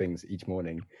pretty cool things each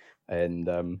morning,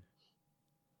 and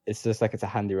it's just like it's a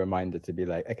handy reminder to be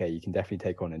like, okay, you can definitely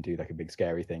take on and do like a big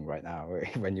scary thing right now.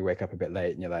 When you wake up a bit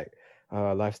late and you're like,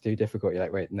 oh, life's too difficult. You're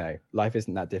like, wait, no, life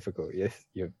isn't that difficult.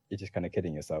 You're just kind of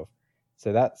kidding yourself.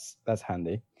 So that's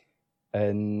handy.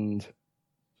 And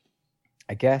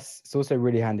I guess it's also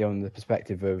really handy on the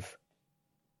perspective of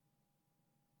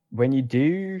when you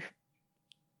do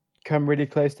come really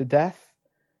close to death,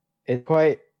 it's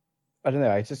quite, I don't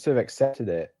know, I just sort of accepted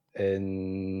it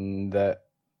in that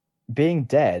being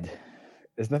dead,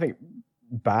 there's nothing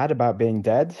bad about being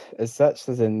dead as such,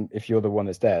 as in if you're the one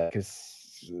that's dead,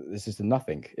 because it's just a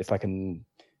nothing. It's like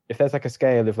if there's like a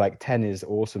scale of like 10 is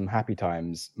awesome, happy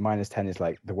times, minus 10 is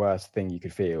like the worst thing you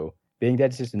could feel. Being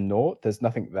dead is just a naught. There's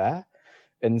nothing there.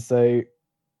 And so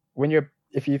when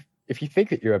if you think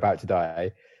that you're about to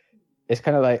die, it's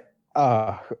kind of like,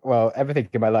 Well, everything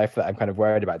in my life that I'm kind of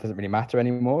worried about doesn't really matter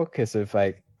anymore because of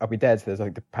like I'll be dead, so there's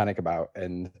like to panic about,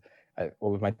 and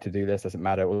all of my to-do list doesn't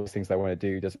matter. All the things that I want to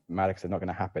do doesn't matter because they're not going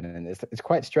to happen, and it's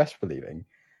quite stress relieving.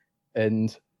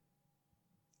 And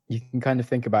you can kind of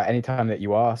think about any time that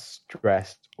you are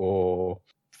stressed or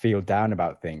feel down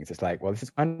about things. It's like, well, this is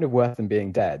kind of worse than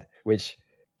being dead, which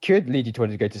could lead you to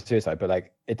want to go to suicide, but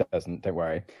like it doesn't. Don't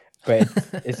worry. But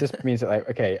it just means that like,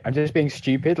 okay, I'm just being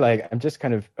stupid. Like I'm just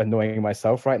kind of annoying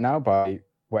myself right now by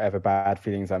whatever bad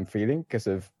feelings I'm feeling because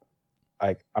of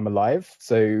like I'm alive.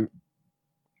 So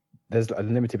there's a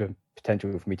limited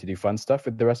potential for me to do fun stuff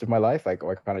with the rest of my life. Like,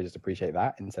 or I kind of just appreciate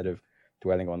that instead of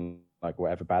dwelling on like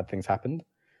whatever bad things happened.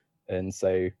 And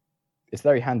so it's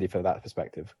very handy for that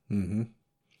perspective. Mm-hmm.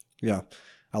 Yeah,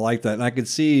 I like that. And I could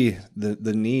see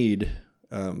the need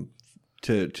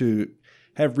to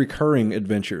have recurring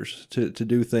adventures, to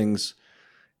do things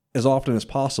as often as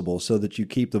possible so that you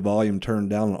keep the volume turned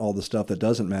down on all the stuff that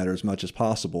doesn't matter as much as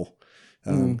possible.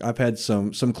 I've had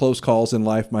some close calls in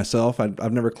life myself.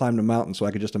 I've never climbed a mountain, so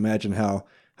I could just imagine how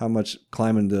much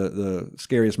climbing the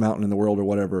scariest mountain in the world or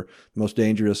whatever, most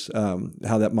dangerous,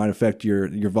 how that might affect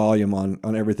your volume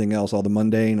on everything else, all the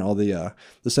mundane, all the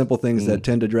simple things that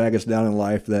tend to drag us down in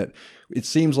life, that it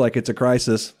seems like it's a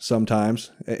crisis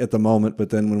sometimes at the moment, but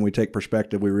then when we take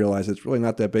perspective, we realize it's really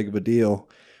not that big of a deal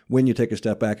when you take a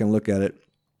step back and look at it.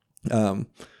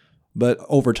 But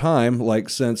over time, like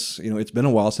since, it's been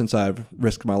a while since I've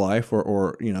risked my life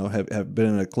or have been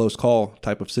in a close call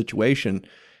type of situation.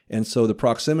 And so the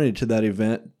proximity to that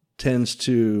event tends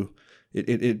to,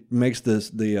 it makes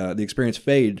the experience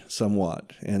fade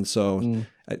somewhat. And so,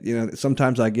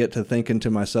 sometimes I get to thinking to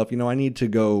myself, I need to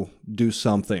go do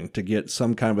something to get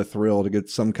some kind of a thrill, to get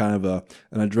some kind of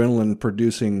an adrenaline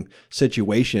producing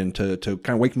situation to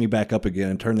kind of wake me back up again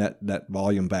and turn that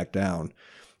volume back down.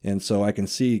 And so I can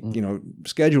see,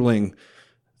 scheduling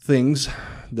things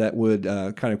that would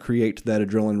kind of create that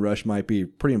adrenaline rush might be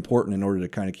pretty important in order to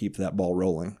kind of keep that ball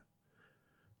rolling.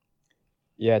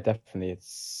 Yeah, definitely.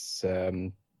 It's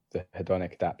the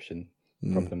hedonic adaptation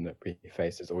problem that we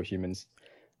face as all humans,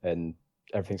 and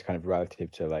everything's kind of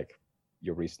relative to like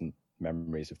your recent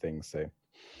memories of things. So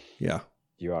yeah,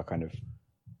 you are kind of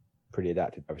pretty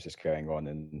adapted by what's just going on,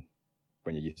 and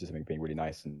when you're used to something being really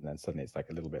nice and then suddenly it's like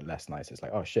a little bit less nice, it's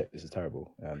like, oh shit, this is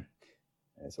terrible. And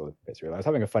it's all a bit surreal. I was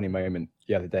having a funny moment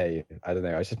the other day. I don't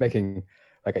know, I was just making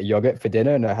like a yogurt for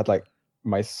dinner, and I had like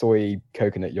my soy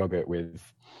coconut yogurt with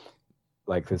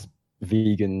like this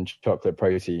vegan chocolate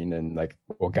protein and like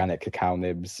organic cacao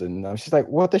nibs, and I was just like,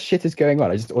 what the shit is going on?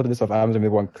 I just ordered this off Amazon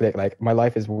with one click. Like my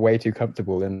life is way too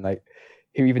comfortable, and like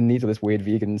who even needs all this weird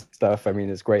vegan stuff? I mean,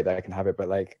 it's great that I can have it, but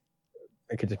like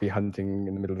I could just be hunting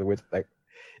in the middle of the woods. Like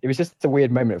it was just a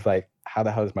weird moment of like, how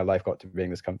the hell has my life got to being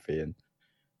this comfy? And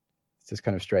it's just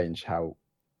kind of strange how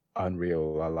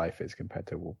unreal our life is compared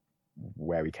to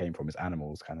where we came from as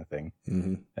animals, kind of thing.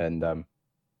 Mm-hmm. And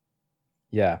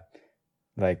yeah,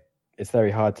 like it's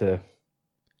very hard to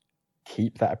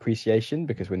keep that appreciation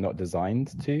because we're not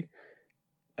designed to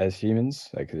as humans.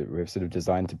 Like we're sort of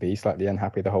designed to be slightly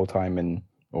unhappy the whole time and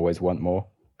always want more,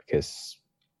 because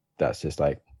that's just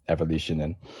like evolution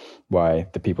and why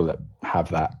the people that have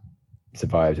that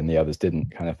survived and the others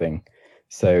didn't, kind of thing.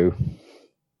 So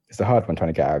it's a hard one trying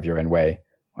to get out of your own way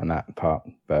on that part,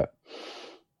 but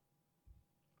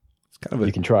it's kind of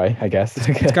you can try, I guess.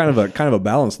 It's kind of a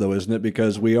balance though, isn't it?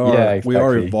 Because we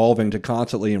are evolving to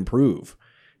constantly improve.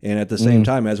 And at the same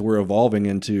time, as we're evolving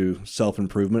into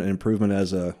self-improvement and improvement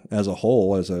as a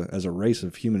whole, as a race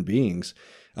of human beings,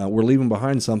 we're leaving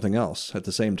behind something else at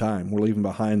the same time. We're leaving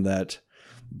behind that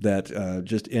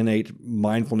just innate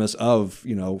mindfulness of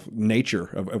nature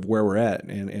of where we're at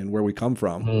and where we come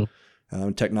from.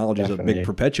 Technology Definitely. is a big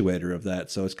perpetuator of that,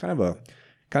 so it's kind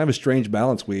of a strange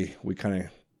balance we kind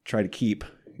of try to keep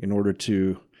in order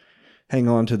to hang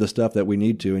on to the stuff that we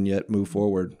need to and yet move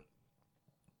forward.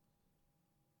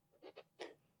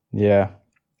 Yeah,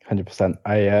 100%.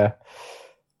 I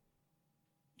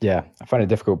find it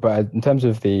difficult, but in terms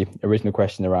of the original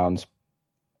question around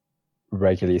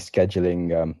regularly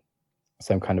scheduling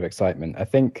some kind of excitement, I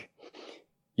think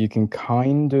you can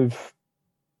kind of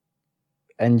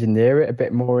engineer it a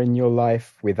bit more in your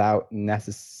life without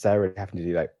necessarily having to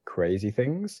do like crazy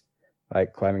things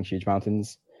like climbing huge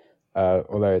mountains,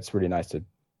 although it's really nice to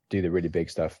do the really big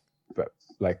stuff. But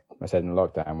like I said in the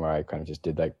lockdown, where I kind of just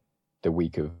did like the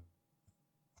week of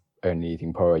only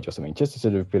eating porridge or something, just to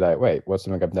sort of be like, wait, what's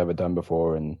something I've never done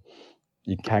before? And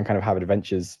you can kind of have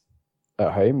adventures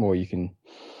at home, or you can,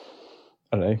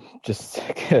 I don't know, just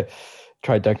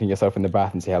try dunking yourself in the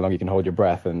bath and see how long you can hold your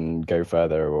breath and go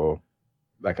further, or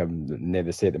like I'm near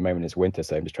the sea at the moment. It's winter,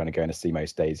 so I'm just trying to go in the sea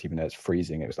most days, even though it's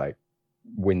freezing. It was like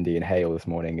windy and hail this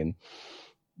morning, and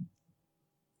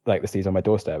like the sea's on my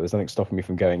doorstep. There's nothing stopping me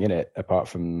from going in it apart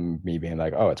from me being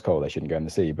like, oh, it's cold, I shouldn't go in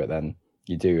the sea. But then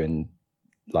you do, and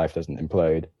life doesn't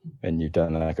implode, and you've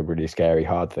done like a really scary,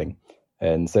 hard thing.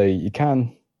 And so you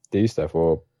can do stuff.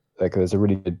 Or like there's a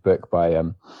really good book by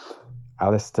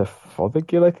Alistair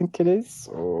Fothergill, I think it is,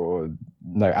 or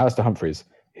no, Alistair Humphreys,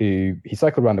 who he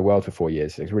cycled around the world for 4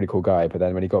 years. He's a really cool guy. But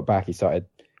then when he got back, he started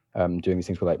doing these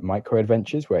things called like micro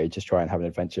adventures, where he just try and have an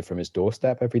adventure from his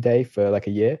doorstep every day for like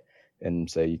a year. And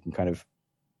so you can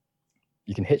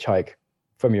hitchhike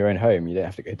from your own home. You don't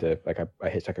have to go to like I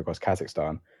hitchhike across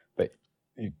Kazakhstan, but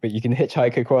you can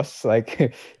hitchhike across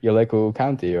like your local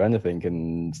county or anything,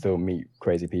 and still meet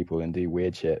crazy people and do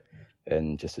weird shit,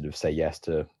 and just sort of say yes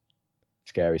to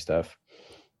scary stuff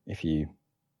if you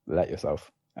let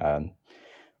yourself.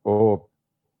 Or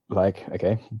like,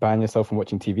 okay, ban yourself from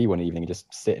watching TV one evening and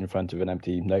just sit in front of an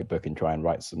empty notebook and try and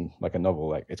write some like a novel.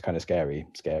 Like it's kind of scary.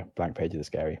 Blank pages are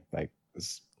scary. Like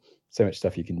there's so much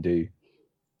stuff you can do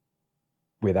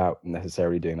without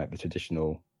necessarily doing like the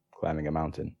traditional climbing a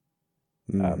mountain.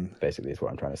 Basically is what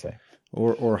I'm trying to say.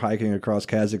 Or hiking across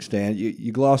Kazakhstan.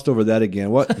 You glossed over that again.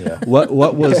 What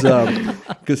what was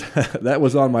because that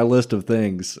was on my list of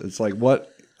things. It's like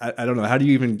what I don't know. How do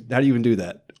you even do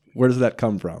that? Where does that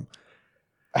come from?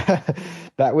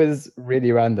 That was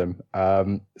really random.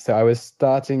 So I was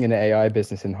starting an AI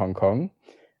business in Hong Kong,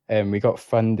 and we got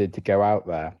funded to go out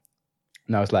there.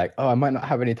 And I was like, oh, I might not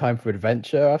have any time for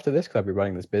adventure after this because I'll be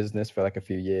running this business for like a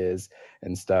few years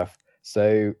and stuff.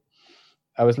 So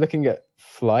I was looking at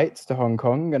flights to Hong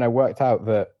Kong, and I worked out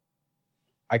that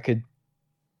I could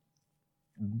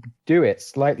do it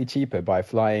slightly cheaper by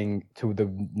flying to the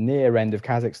near end of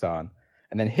Kazakhstan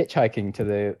and then hitchhiking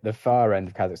to the far end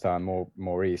of Kazakhstan,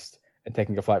 more east, and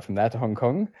taking a flight from there to Hong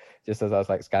Kong. Just as I was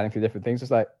like scanning through different things, I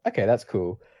was like, okay, that's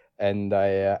cool. And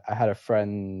I had a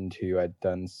friend who I'd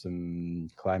done some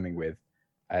climbing with,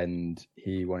 and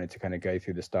he wanted to kind of go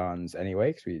through the Stans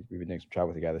anyway because we've been doing some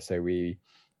travel together. So we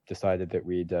decided that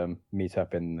we'd meet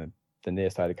up in the near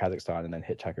side of Kazakhstan and then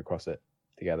hitchhike across it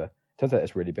together. Turns out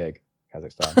it's really big,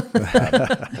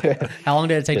 Kazakhstan. How long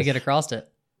did it take to get across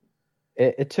it?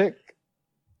 It took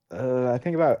I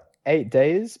think about 8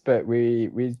 days, but we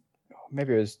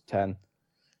maybe it was 10,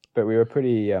 but we were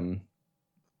pretty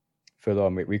full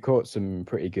on. We caught some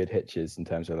pretty good hitches in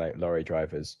terms of like lorry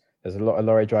drivers. There's a lot of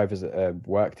lorry drivers that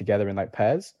work together in like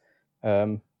pairs.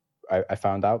 I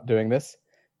found out doing this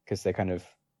because they kind of,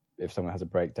 if someone has a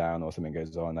breakdown or something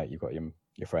goes on, like you've got your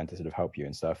friend to sort of help you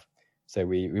and stuff. So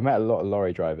we met a lot of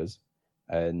lorry drivers,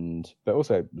 but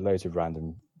also loads of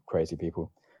random crazy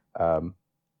people. But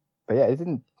yeah, it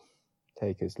didn't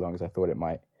take as long as I thought it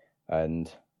might, and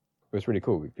it was really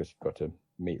cool. We just got to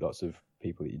meet lots of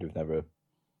people that you'd have never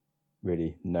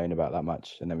really known about that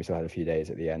much, and then we still had a few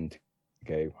days at the end to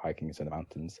go hiking in the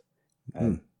mountains.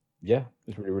 Yeah, it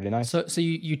was really, really nice. So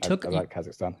you took I like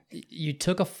Kazakhstan. You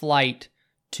took a flight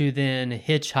to then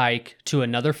hitchhike to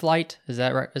another flight. Is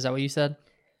that right? Is that what you said?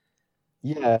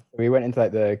 Yeah, we went into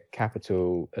like the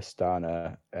capital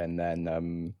Astana and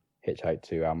then hitchhiked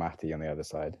to Almaty on the other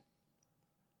side.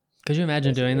 Could you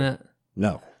imagine doing that?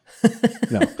 No.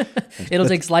 No. It'll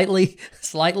take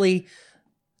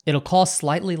it'll cost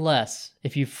slightly less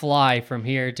if you fly from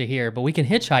here to here, but we can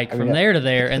hitchhike from there to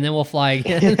there, and then we'll fly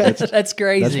again. That's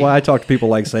crazy. That's why I talk to people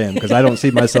like Sam, because I don't see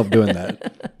myself doing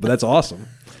that. But that's awesome.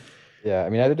 Yeah, I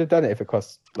mean, I would have done it if it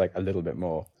cost like a little bit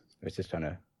more. I was just trying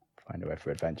to find a way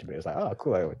for adventure, but it was like, oh,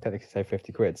 cool, I would technically save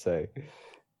 50 quid, so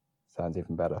sounds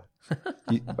even better.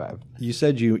 You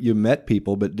said you met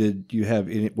people, but did you have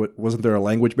any, wasn't there a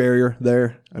language barrier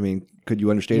there? I mean, could you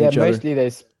understand each other? Yeah, mostly they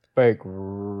spoke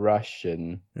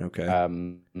Russian. Okay.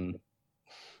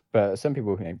 But some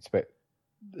people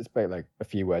spoke like a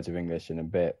few words of English and a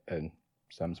bit, and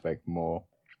some spoke more.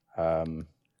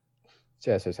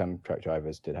 So some truck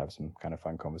drivers did have some kind of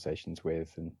fun conversations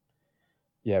with, and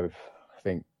I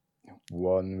think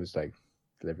one was like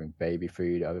delivering baby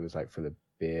food, other was like full of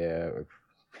beer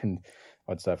and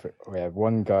odd stuff. We had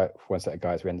one set of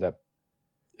guys who ended up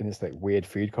in this like weird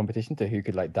food competition to who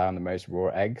could like down the most raw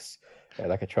eggs at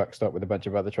like a truck stop with a bunch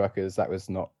of other truckers. That was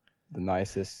not the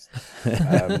nicest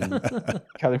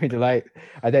calorie delight.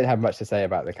 I don't have much to say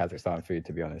about the Kazakhstan food,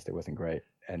 to be honest. It wasn't great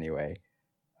anyway.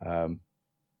 I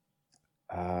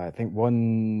think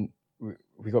we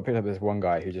got picked up with this one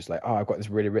guy who just like, oh, I've got this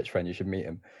really rich friend, you should meet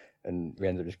him. And we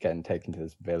ended up just getting taken to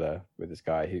this villa with this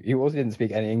guy who also didn't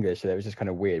speak any English, so it was just kind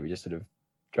of weird. We just sort of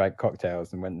drank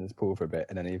cocktails and went in this pool for a bit,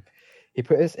 and then he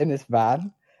put us in this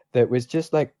van that was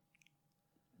just like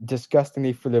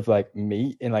disgustingly full of like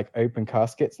meat in like open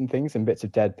caskets and things and bits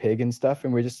of dead pig and stuff,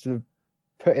 and we're just sort of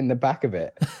put in the back of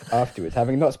it afterwards,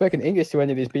 having not spoken English to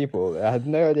any of these people. I had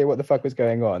no idea what the fuck was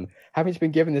going on, having just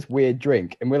been given this weird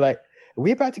drink, and we're like, are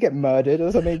we about to get murdered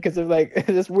or something because of like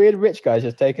this weird rich guy's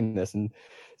just taken this, and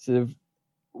sort of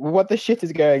what the shit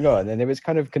is going on? And it was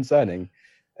kind of concerning.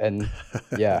 And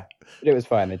yeah, but it was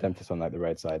fine. They dumped us on like the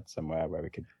roadside somewhere where we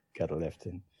could get a lift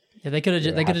in. Yeah, they could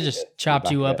have just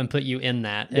chopped you up and put you in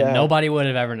that, and Yeah. nobody would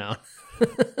have ever known.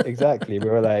 Exactly. We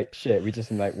were like, shit, we just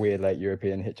some like weird like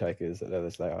European hitchhikers that they're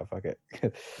just like, oh fuck it.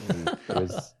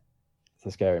 It's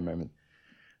a scary moment.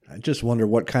 I just wonder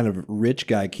what kind of rich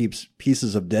guy keeps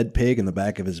pieces of dead pig in the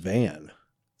back of his van.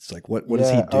 It's like, what does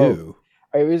he do?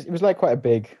 It was like quite a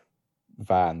big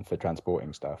van for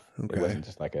transporting stuff. Okay. It wasn't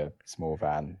just like a small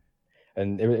van,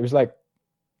 and it was like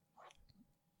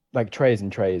trays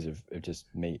and trays of just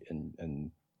meat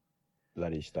and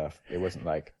bloody stuff. It wasn't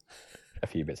like a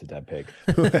few bits of dead pig.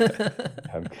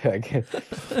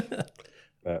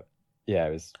 But yeah,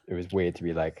 it was weird to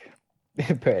be like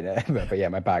putting it. But yeah,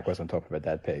 my bag was on top of a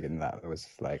dead pig, and that was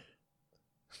like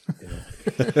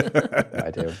not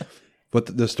ideal.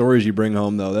 But the stories you bring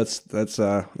home, though, that's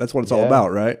what it's all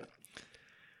about, right?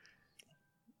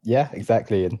 Yeah,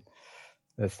 exactly. And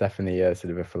that's definitely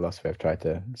sort of a philosophy I've tried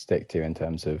to stick to in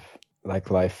terms of like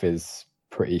life is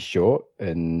pretty short,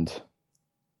 and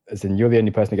as in you're the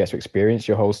only person who gets to experience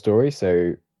your whole story.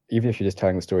 So even if you're just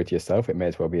telling the story to yourself, it may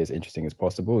as well be as interesting as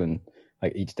possible. And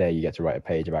like each day you get to write a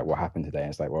page about what happened today. And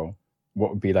it's like, well, what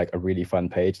would be like a really fun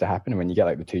page to happen? And when you get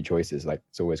like the two choices, like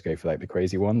it's always go for like the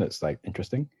crazy one that's like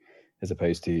interesting, as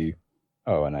opposed to,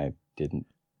 oh, and I didn't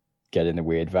get in a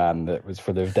weird van that was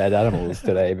full of dead animals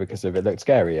today because of it looked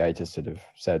scary. I just sort of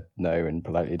said no and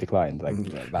politely declined. Like,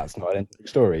 that's not an interesting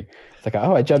story. It's like,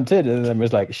 oh, I jumped in and then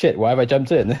was like, shit, why have I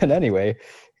jumped in? And anyway,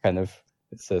 kind of,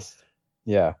 it's just,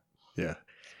 yeah.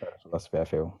 Philosophy, I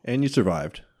feel. And you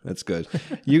survived. That's good.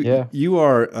 You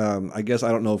are, I guess, I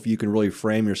don't know if you can really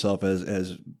frame yourself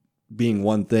as being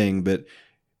one thing, but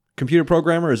computer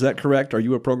programmer, is that correct? Are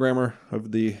you a programmer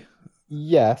of the...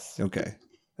 Yes. Okay.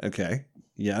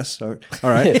 Yes. All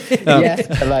right.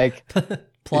 Yes. Like,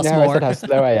 Plus you know, more. I said how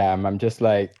slow I am. I'm just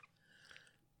like,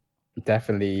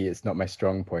 definitely it's not my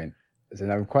strong point. As in,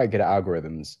 I'm quite good at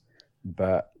algorithms,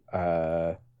 but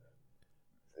it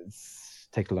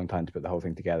takes a long time to put the whole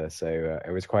thing together. So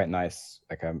it was quite nice.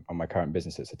 Like on my current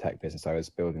business, it's a tech business. I was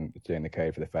doing the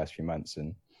code for the first few months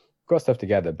and got stuff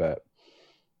together, but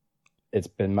it's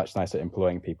been much nicer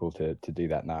employing people to do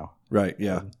that now. Right.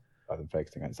 Yeah. Rather than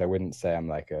focusing on it. So I wouldn't say I'm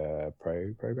like a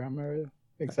pro programmer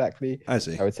exactly. I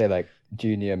see. I would say like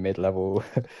junior, mid-level.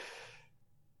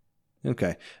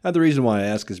 Okay. The reason why I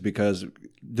ask is because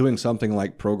doing something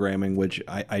like programming, which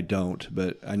I don't,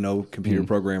 but I know computer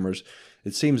programmers,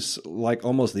 it seems like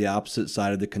almost the opposite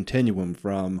side of the continuum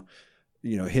from,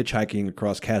 hitchhiking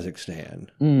across Kazakhstan.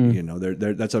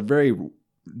 That's a very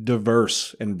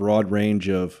diverse and broad range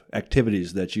of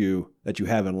activities that you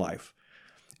have in life.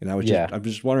 And I'm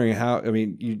just wondering how,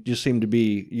 you just seem to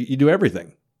be, you do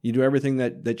everything. You do everything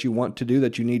that you want to do,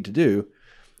 that you need to do.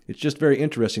 It's just very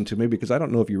interesting to me because I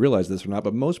don't know if you realize this or not,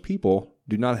 but most people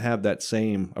do not have that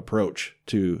same approach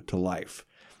to life.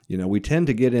 We tend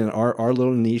to get in our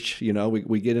little niche,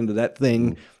 we get into that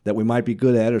thing that we might be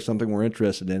good at or something we're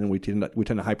interested in, and we tend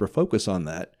to hyper-focus on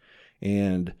that.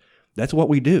 And that's what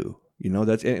we do. And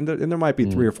there might be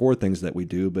 3 or 4 things that we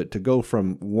do, but to go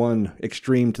from one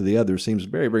extreme to the other seems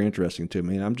very, very interesting to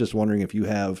me. And I'm just wondering if you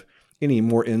have any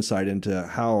more insight into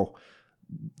how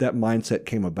that mindset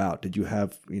came about. Did you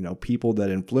have, people that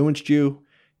influenced you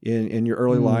in your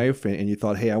early life and you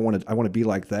thought, hey, I want to be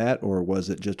like that? Or was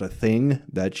it just a thing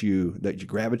that you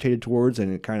gravitated towards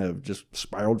and it kind of just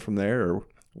spiraled from there? Or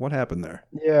what happened there?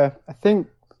 Yeah, I think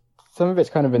some of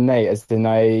it's kind of innate, as in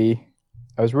I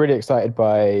was really excited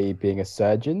by being a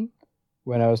surgeon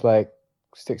when I was like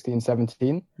 16,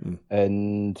 17.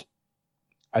 And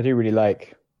I do really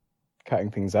like cutting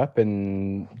things up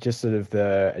and just sort of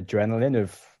the adrenaline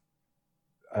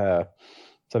of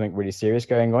something really serious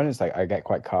going on. It's like I get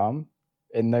quite calm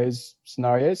in those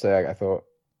scenarios. So I thought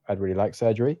I'd really like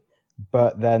surgery.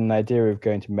 But then the idea of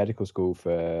going to medical school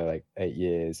for like 8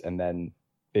 years and then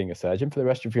being a surgeon for the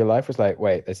rest of your life was like,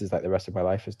 wait, this is like the rest of my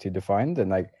life is too defined. And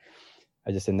like,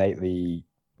 I just innately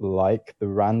like the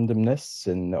randomness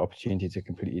and the opportunity to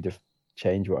completely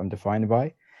change what I'm defined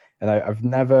by. And I've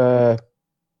never,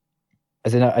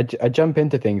 as in I jump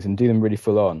into things and do them really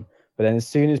full on. But then as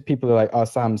soon as people are like, oh,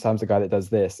 Sam's the guy that does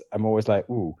this, I'm always like,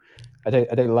 ooh, I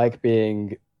don't like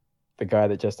being the guy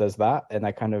that just does that. And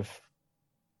I kind of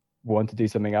want to do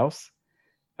something else.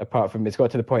 apart from, it's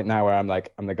got to the point now where I'm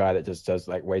the guy that just does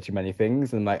like way too many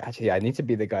things, and like actually I need to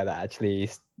be the guy that actually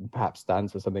perhaps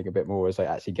stands for something a bit more, as like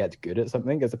actually gets good at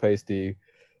something, as opposed to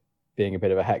being a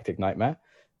bit of a hectic nightmare.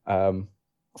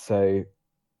 So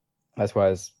that's why I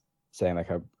was saying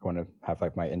like I want to have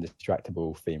like my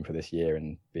indistractable theme for this year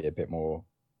and be a bit more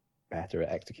better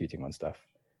at executing on stuff,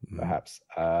 perhaps.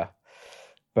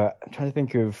 But I'm trying to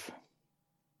think of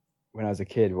when I was a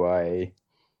kid,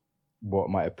 what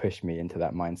might have pushed me into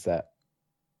that mindset.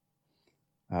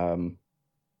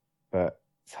 But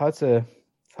it's hard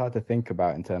to think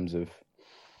about in terms of,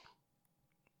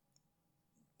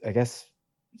 I guess,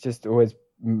 just always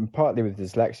partly with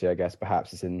dyslexia, I guess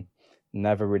perhaps it's in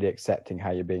never really accepting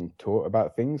how you're being taught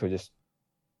about things, or just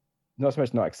not so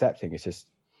much not accepting, it's just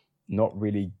not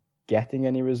really getting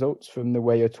any results from the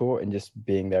way you're taught, and just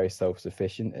being very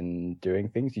self-sufficient and doing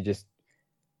things. You just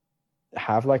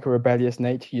have like a rebellious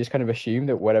nature. You just kind of assume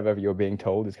that whatever you're being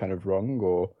told is kind of wrong,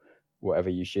 or whatever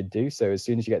you should do. So as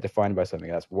soon as you get defined by something,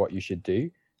 that's what you should do.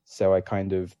 So I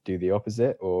kind of do the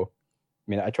opposite. Or I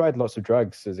mean, I tried lots of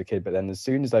drugs as a kid, but then as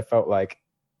soon as I felt like,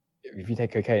 if you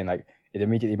take cocaine, like it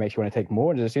immediately makes you want to take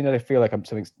more. And as soon as I feel like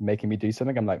something's making me do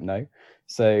something, I'm like, no.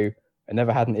 So I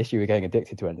never had an issue with getting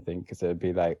addicted to anything, because it'd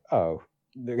be like, oh,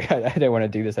 I don't want to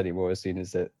do this anymore as soon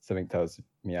as something tells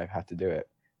me I have to do it.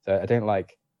 So I don't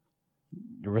like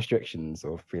restrictions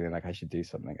or feeling like I should do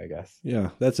something, I guess. Yeah,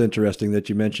 that's interesting that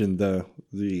you mentioned the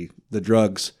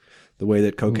drugs, the way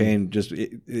that cocaine just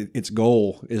its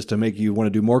goal is to make you want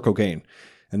to do more cocaine,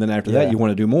 and then after that you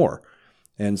want to do more.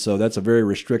 And so that's a very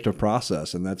restrictive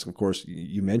process. And that's, of course,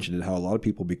 you mentioned it, how a lot of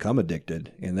people become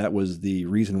addicted. And that was the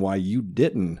reason why you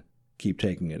didn't keep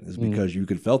taking it, is because you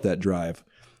could felt that drive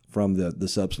from the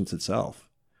substance itself.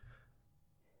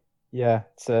 Yeah,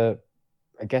 I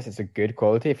guess it's a good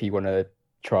quality if you want to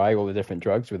try all the different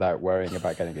drugs without worrying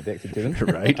about getting addicted to them.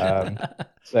 Right.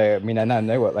 So, I mean, I now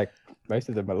know what like most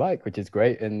of them are like, which is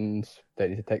great, and don't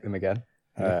need to take them again.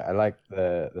 I like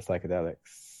the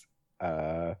psychedelics.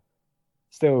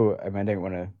 Still, I mean, I don't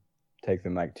want to take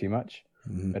them like too much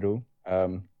at all.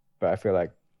 But I feel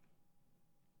like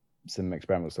some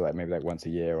experiments, so like maybe like once a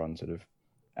year on sort of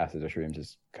acid or shrooms,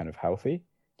 is kind of healthy,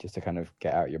 just to kind of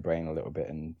get out your brain a little bit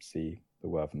and see the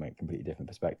world from like completely different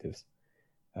perspectives.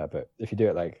 But if you do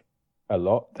it like a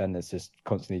lot, then it's just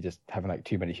constantly just having like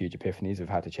too many huge epiphanies of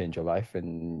how to change your life,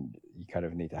 and you kind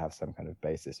of need to have some kind of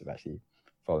basis of actually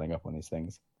following up on these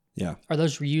things. Yeah. Are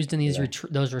those used in these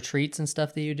those retreats and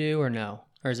stuff that you do, or no?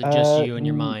 Or is it just you and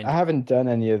your mind? I haven't done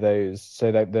any of those. So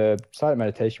like the silent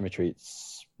meditation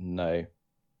retreats, no.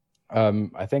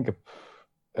 I think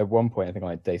at one point, I think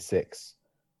on like day 6,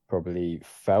 probably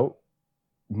felt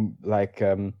like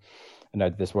I know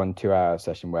this 1 2-hour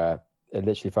session where it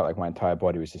literally felt like my entire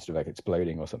body was just sort of like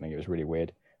exploding or something. It was really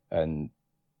weird, and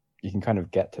you can kind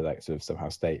of get to that sort of somehow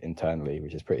state internally,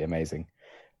 which is pretty amazing.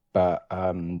 But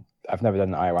I've never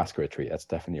done an ayahuasca retreat. That's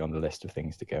definitely on the list of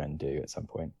things to go and do at some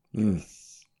point.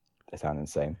 They sound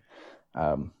insane.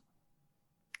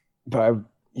 But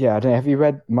yeah, I don't know. Have you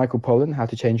read Michael Pollan, How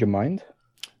to Change Your Mind?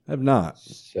 I have not.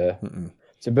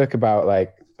 It's a book about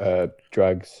like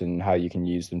drugs and how you can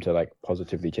use them to like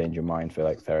positively change your mind for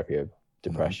like therapy of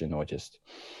depression, or just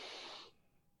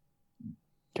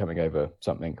coming over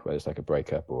something, whether it's like a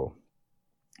breakup or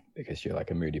because you're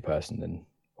like a moody person, and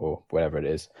or whatever it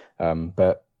is.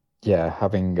 But yeah,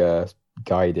 having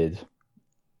guided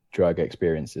drug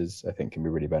experiences, I think, can be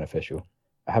really beneficial.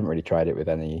 I haven't really tried it with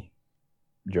any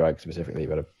drug specifically,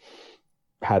 but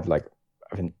I've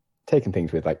been taken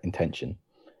things with like intention,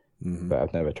 but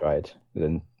I've never tried.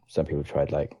 Then some people have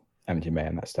tried like MDMA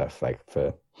and that stuff, like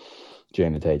for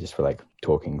during the day, just for like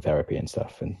talking therapy and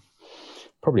stuff, and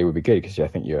probably would be good because I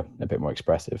think you're a bit more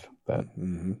expressive. But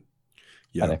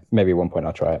yeah, I don't know, maybe at one point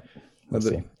I'll try it. Let's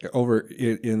see. Over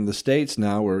in the States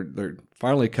now, where they're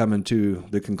finally coming to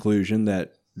the conclusion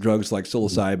that drugs like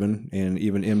psilocybin and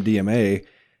even MDMA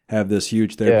have this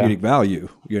huge therapeutic value,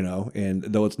 and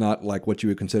though it's not like what you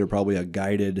would consider probably a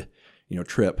guided,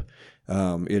 trip,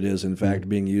 it is in fact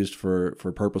being used for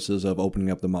purposes of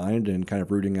opening up the mind and kind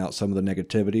of rooting out some of the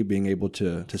negativity, being able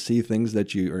to see things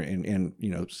that you, and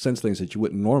sense things that you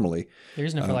wouldn't normally. They're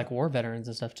using it for like war veterans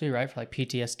and stuff too, right? For like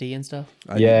PTSD and stuff.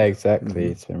 Yeah, exactly.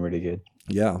 It's been really good.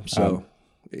 Yeah. So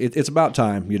it's about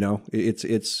time,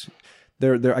 it's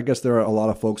there. I guess there are a lot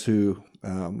of folks who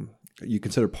you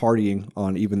consider partying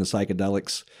on even the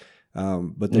psychedelics,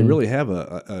 but they really have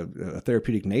a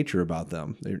therapeutic nature about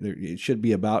them. It should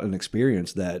be about an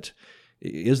experience that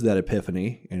is that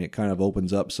epiphany, and it kind of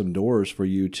opens up some doors for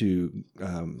you to,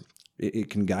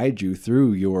 it can guide you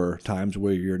through your times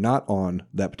where you're not on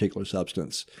that particular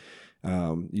substance.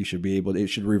 You should be able to, it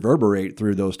should reverberate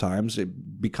through those times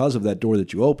because of that door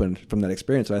that you opened from that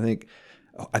experience. And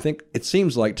I think it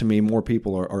seems like to me more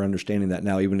people are understanding that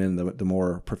now, even in the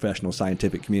more professional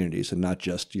scientific communities, and not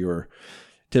just your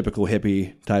typical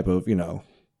hippie type of, drug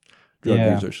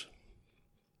users.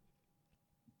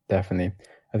 Definitely.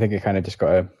 I think it kind of just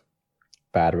got a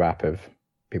bad rap of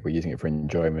people using it for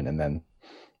enjoyment, and then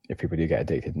if people do get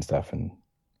addicted and stuff, and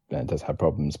then it does have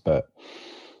problems, but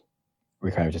we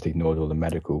kind of just ignored all the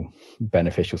medical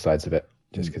beneficial sides of it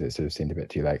just because it sort of seemed a bit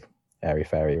too like airy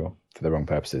fairy or for the wrong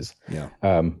purposes. Yeah.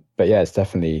 But yeah, it's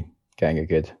definitely getting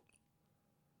a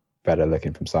better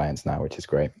looking from science now, which is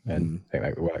great. And I think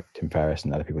like the work Tim Ferriss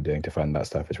and other people doing to fund that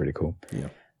stuff is really cool. Yeah.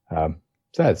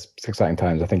 So it's exciting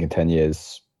times. I think in 10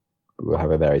 years we'll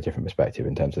have a very different perspective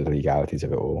in terms of the legalities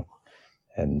of it all.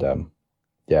 And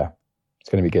yeah, it's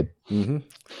going to be good. Mm-hmm.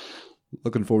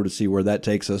 Looking forward to see where that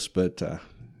takes us. But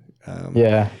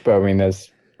yeah, but I mean,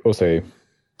 there's also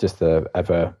just the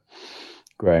ever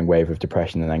growing wave of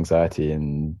depression and anxiety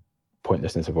and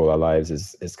pointlessness of all our lives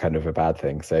is kind of a bad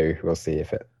thing. So we'll see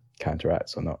if it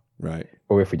counteracts or not. Right.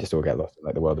 Or if we just all get lost in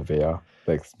like the world of VR.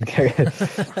 Like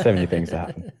so many things to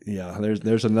happen. Yeah,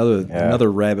 there's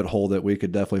another rabbit hole that we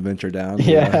could definitely venture down.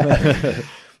 Yeah.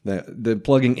 The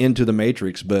plugging into the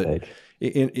matrix, but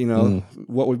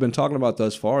what we've been talking about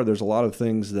thus far, there's a lot of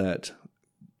things that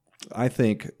I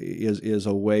think is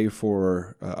a way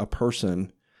for a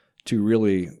person to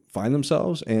really find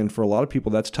themselves, and for a lot of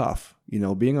people that's tough.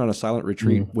 Being on a silent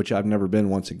retreat, which I've never been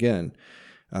once again.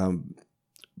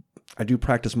 I do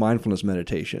practice mindfulness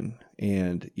meditation,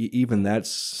 and even that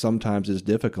sometimes is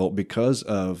difficult because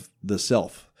of the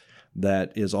self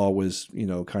that is always,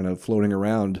 kind of floating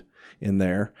around in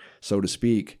there, so to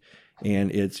speak.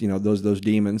 And it's, those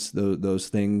demons, those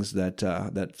things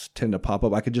that tend to pop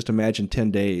up. I could just imagine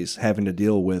 10 days having to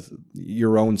deal with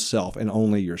your own self and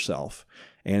only yourself,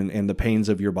 and the pains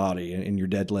of your body and your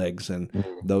dead legs and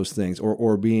those things,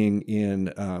 or being in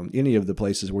any of the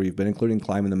places where you've been, including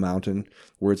climbing the mountain,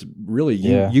 where it's really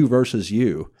you versus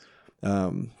you.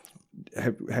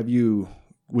 Have you?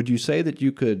 Would you say that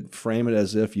you could frame it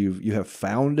as if you have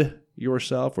found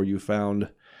yourself, or you found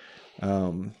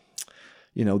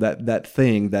that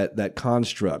thing, that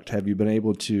construct? Have you been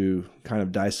able to kind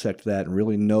of dissect that and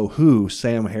really know who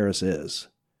Sam Harris is?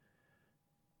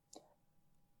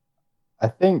 I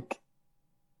think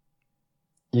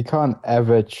you can't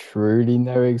ever truly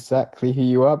know exactly who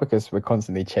you are because we're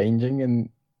constantly changing,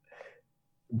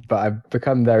 but I've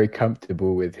become very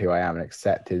comfortable with who I am and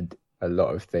accepted a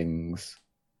lot of things,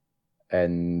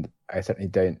 and I certainly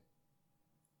don't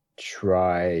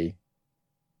try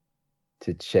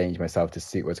to change myself to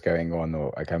suit what's going on,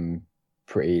 or like I'm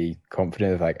pretty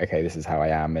confident of like, okay, this is how I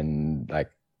am, and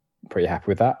like pretty happy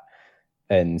with that.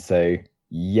 And so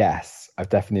yes, I've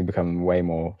definitely become way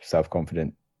more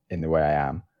self-confident in the way I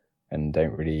am and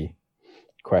don't really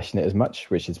question it as much,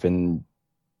 which has been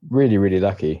really, really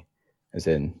lucky. As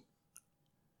in,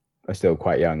 I'm still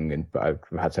quite young, but I've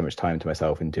had so much time to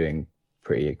myself and doing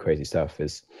pretty crazy stuff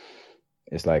is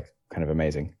like kind of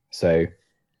amazing. So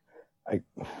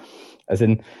as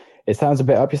in, it sounds a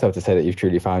bit up yourself to say that you've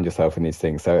truly found yourself in these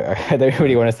things. So I don't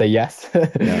really want to say yes,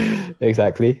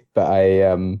 exactly. But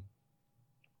I'm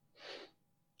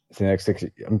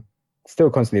still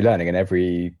constantly learning, and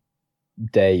every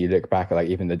day you look back at like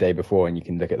even the day before, and you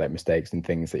can look at like mistakes and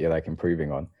things that you're like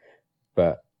improving on.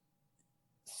 But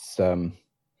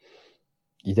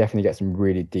you definitely get some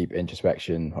really deep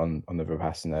introspection on the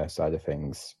Vipassana side of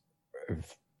things,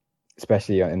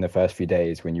 especially in the first few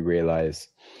days when you realize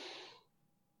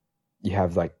you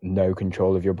have like no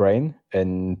control of your brain,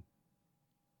 and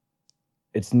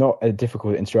it's not a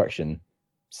difficult instruction.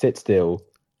 Sit still,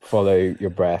 follow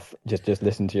your breath, just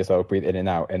listen to yourself breathe in and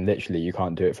out, and literally you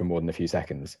can't do it for more than a few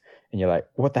seconds, and you're like,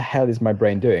 what the hell is my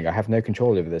brain doing? I have no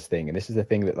control over this thing, and this is the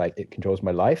thing that like it controls my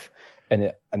life,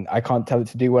 and I can't tell it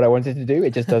to do what I want it to do.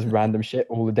 It just does random shit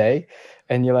all the day,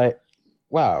 and you're like,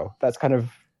 wow, that's kind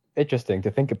of interesting to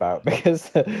think about,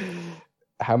 because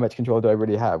how much control do I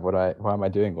really have? Why am I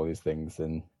doing all these things?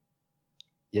 And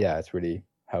yeah, it's really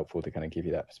helpful to kind of give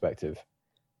you that perspective.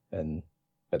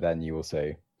 But then you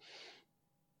also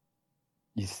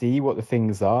you see what the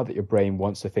things are that your brain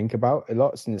wants to think about a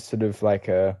lot. And it's sort of like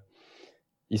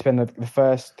you spend the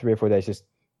first 3 or 4 days just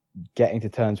getting to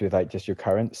terms with like just your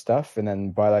current stuff. And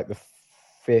then by like the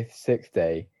 5th, 6th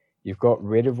day, you've got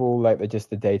rid of all like the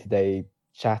day-to-day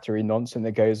chattery nonsense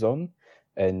that goes on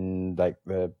and like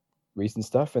the recent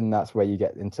stuff. And that's where you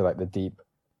get into like the deep,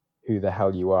 who the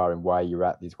hell you are and why you're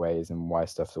at these ways and why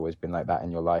stuff's always been like that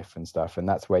in your life and stuff. And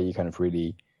that's where you kind of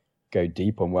really go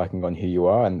deep on working on who you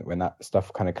are, and when that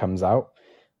stuff kind of comes out,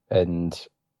 and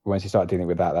once you start dealing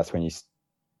with that, that's when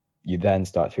you then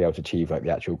start to be able to achieve like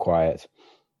the actual quiet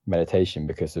meditation,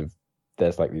 because of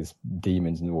there's like these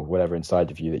demons and whatever inside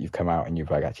of you that you've come out and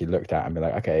you've like actually looked at and be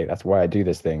like, okay, that's why I do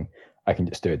this thing. I can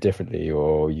just do it differently,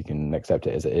 or you can accept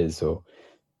it as it is. Or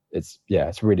it's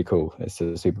really cool. It's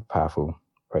a super powerful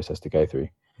process to go through.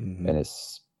 And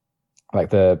it's like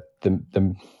the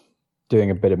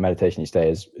doing a bit of meditation each day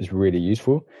is really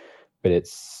useful, but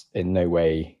it's in no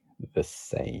way the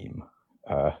same.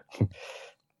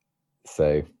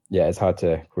 So yeah, it's hard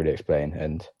to really explain.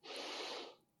 And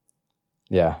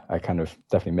yeah, I kind of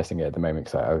definitely missing it at the moment,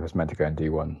 because I was meant to go and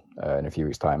do one in a few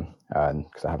weeks' time, and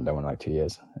because I haven't done one in like 2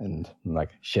 years, and I'm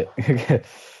like, shit, because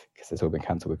it's all been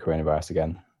cancelled with coronavirus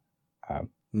again.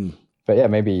 But yeah,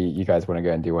 maybe you guys want to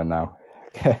go and do one now.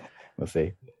 We'll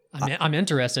see. I'm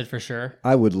interested for sure.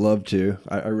 I would love to.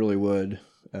 I really would.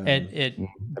 It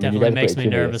definitely makes me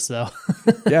nervous though.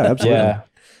 Yeah, absolutely. Yeah.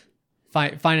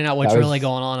 Finding out what's really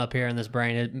going on up here in this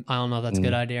brain, I don't know if that's a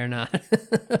good idea or not.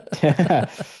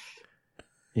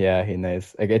 Yeah, who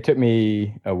knows? Like, it took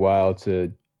me a while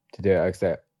to do it,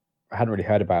 except I hadn't really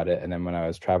heard about it. And then when I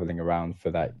was traveling around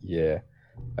for that year,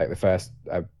 like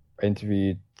I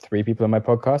interviewed 3 people on my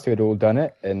podcast who had all done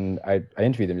it, and I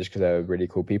interviewed them just because they were really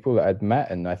cool people that I'd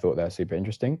met, and I thought they were super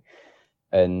interesting.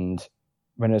 And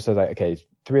when it was like, okay,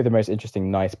 3 of the most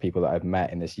interesting, nice people that I've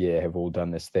met in this year have all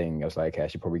done this thing, I was like, okay, I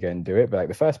should probably go and do it. But like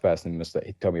the first person was like,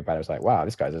 he told me about it, I was like, wow,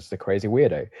 this guy's just a crazy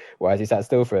weirdo. Why is he sat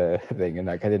still for a thing? And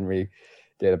like I didn't really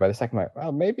do it. By the second, I'm like,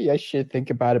 well, maybe I should think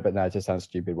about it, but no, it just sounds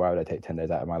stupid. Why would I take 10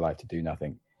 days out of my life to do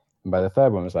nothing? And by the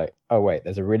third one, I was like, oh wait,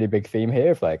 there's a really big theme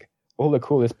here of like all the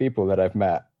coolest people that I've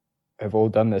met have all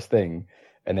done this thing,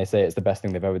 and they say it's the best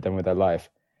thing they've ever done with their life.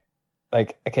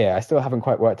 Like, okay, I still haven't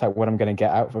quite worked out what I'm going to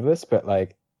get out of this, but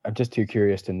like I'm just too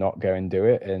curious to not go and do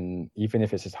it. And even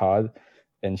if it's just hard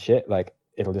and shit, like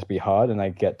it'll just be hard, and I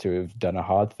get to have done a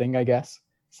hard thing, I guess.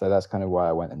 So that's kind of why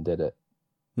I went and did it,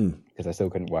 because I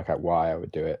still couldn't work out why I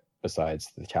would do it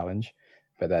besides the challenge.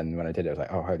 But then when I did it, I was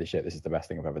like, oh, holy shit, this is the best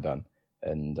thing I've ever done.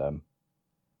 And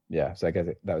yeah, so I guess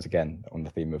that was again on the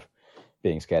theme of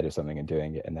being scared of something and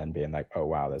doing it, and then being like, oh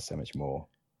wow, there's so much more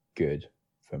good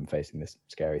from facing this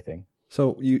scary thing.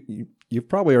 So you've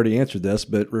probably already answered this,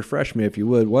 but refresh me if you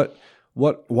would.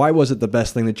 Why was it the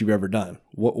best thing that you've ever done?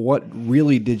 What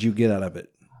really did you get out of it?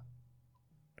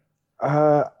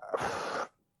 I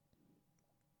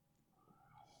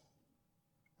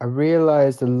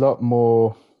realized a lot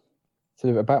more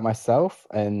sort of about myself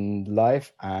and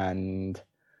life, and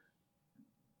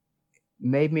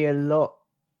made me a lot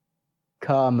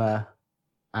calmer.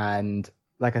 And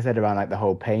like I said, around like the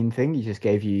whole pain thing, it just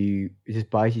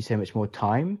buys you so much more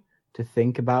time to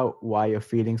think about why you're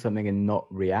feeling something and not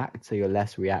react. So you're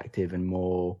less reactive and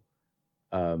more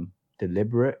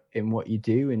deliberate in what you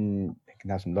do, and you can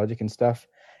have some logic and stuff.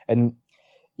 And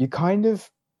you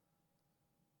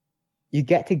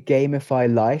get to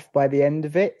gamify life by the end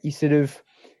of it.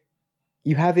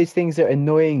 You have these things that are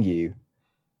annoying you,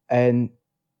 and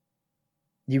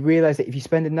you realize that if you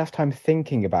spend enough time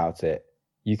thinking about it,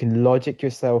 you can logic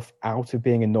yourself out of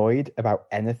being annoyed about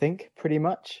anything pretty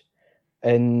much.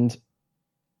 And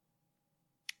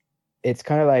it's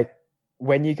kind of like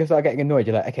when you start getting annoyed,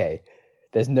 you're like, okay,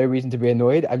 there's no reason to be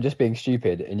annoyed. I'm just being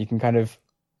stupid. And you can kind of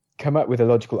come up with a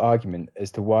logical argument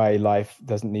as to why life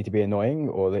doesn't need to be annoying,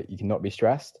 or that you cannot be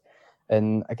stressed.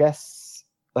 And I guess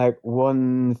like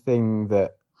one thing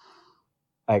that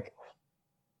like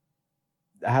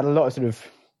I had a lot of sort of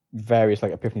various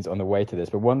like epiphanies on the way to this,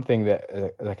 but one thing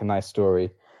that like a nice story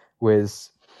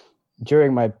was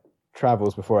during my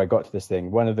travels before I got to this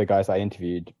thing, one of the guys I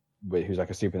interviewed, who's like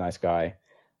a super nice guy,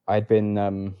 I'd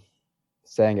been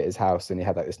staying at his house, and he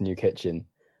had like this new kitchen.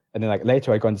 And then like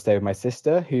later I'd gone to stay with my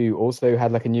sister, who also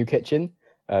had like a new kitchen,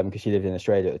 because she lived in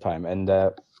Australia at the time. And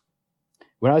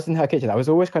when I was in her kitchen, I was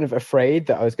always kind of afraid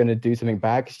that I was going to do something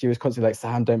bad, because she was constantly like,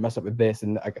 Sam, don't mess up with this.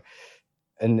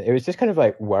 And it was just kind of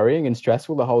like worrying and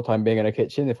stressful the whole time being in a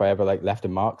kitchen, if I ever like left a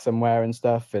mark somewhere and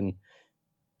stuff. And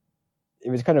it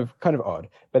was kind of odd.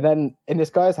 But then in this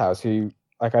guy's house, who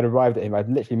like I'd arrived at him, I'd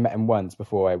literally met him once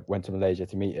before I went to Malaysia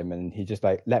to meet him, and he just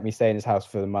like let me stay in his house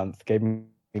for the month, gave me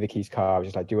the keys car, I was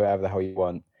just like, do whatever the hell you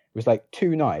want. It was like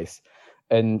too nice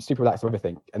and super relaxed with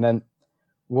everything. And then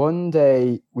one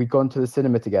day we'd gone to the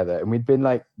cinema together, and we'd been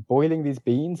like boiling these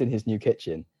beans in his new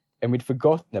kitchen, and we'd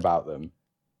forgotten about them.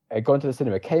 I'd gone to the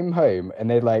cinema, came home, and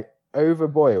they'd like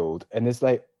overboiled, and this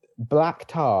like black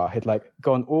tar had like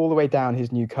gone all the way down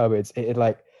his new cupboards. It had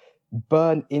like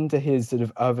burned into his sort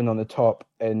of oven on the top,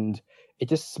 and it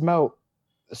just smelled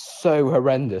so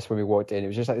horrendous when we walked in. It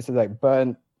was just like this like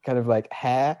burnt kind of like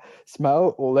hair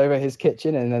smell all over his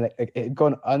kitchen, and then it had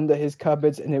gone under his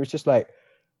cupboards, and it was just like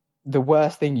the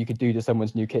worst thing you could do to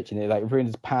someone's new kitchen. It like ruined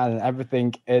his pan and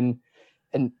everything, and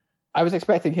I was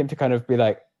expecting him to kind of be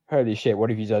like, holy shit, what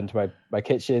have you done to my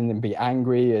kitchen, and be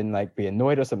angry and like be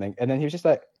annoyed or something. And then he was just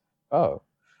like, oh,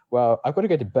 well, I've got to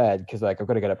go to bed because like I've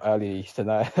got to get up early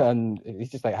tonight. And he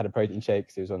just like had a protein shake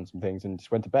because he was on some things, and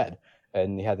just went to bed.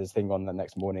 And he had this thing on the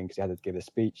next morning because he had to give a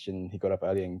speech, and he got up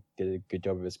early and did a good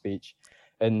job of his speech.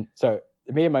 And so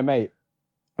me and my mate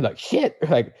were like, shit,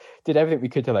 like did everything we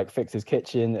could to like fix his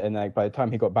kitchen. And like by the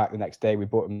time he got back the next day, we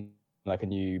bought him like a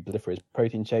new blender for his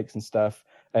protein shakes and stuff,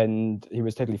 and he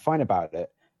was totally fine about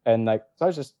it. And like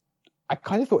so I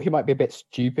kind of thought he might be a bit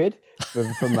stupid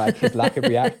from like his lack of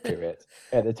react to it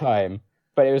at the time,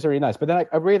 but it was really nice. But then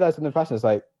like, I realized in the fashion, it's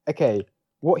like, okay,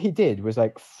 what he did was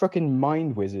like freaking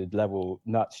mind wizard level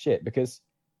nuts shit, because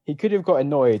he could have got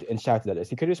annoyed and shouted at us.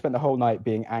 He could have spent the whole night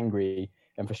being angry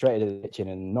and frustrated in the kitchen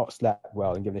and not slept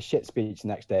well and given a shit speech the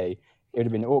next day. It would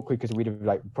have been awkward because we'd have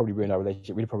like probably ruined our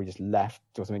relationship. We'd have probably just left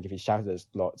or something if he shouted at us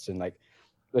lots, and like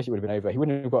relationship would have been over. He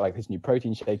wouldn't have got like his new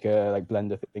protein shaker, like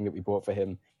blender thing that we bought for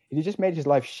him. He just made his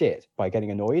life shit by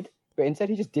getting annoyed. But instead,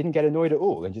 he just didn't get annoyed at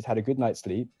all and just had a good night's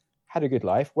sleep, had a good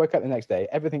life, woke up the next day,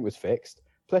 everything was fixed.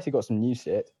 Plus, he got some new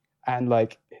shit. And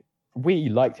like, we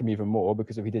liked him even more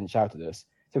because he didn't shout at us.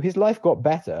 So his life got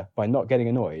better by not getting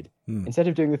annoyed. Instead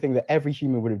of doing the thing that every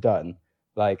human would have done.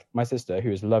 Like my sister, who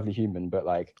is a lovely human, but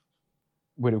like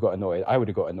would have got annoyed. I would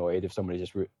have got annoyed if somebody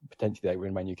just potentially like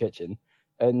ruined my new kitchen.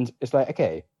 And it's like,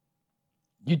 okay,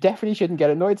 you definitely shouldn't get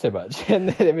annoyed so much. And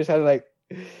then it was kind of like,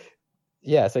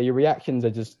 yeah, so your reactions are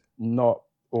just not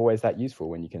always that useful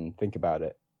when you can think about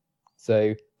it.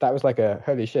 So that was like a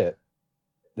holy shit,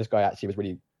 this guy actually was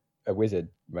really a wizard.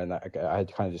 When I kind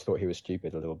of just thought he was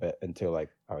stupid a little bit until like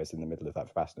I was in the middle of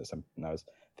that Vipassana and I was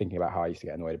thinking about how I used to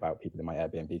get annoyed about people in my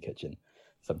Airbnb kitchen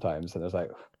sometimes, and I was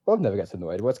like, well, I've never get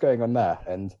annoyed, what's going on there?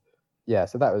 And yeah,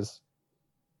 so that was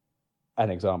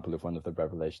an example of one of the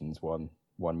revelations, one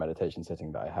meditation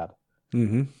sitting that I had.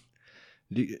 Mm-hmm.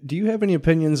 Do you have any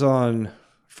opinions on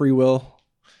free will?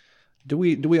 Do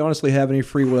we honestly have any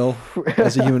free will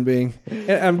as a human being?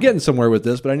 And I'm getting somewhere with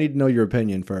this, but I need to know your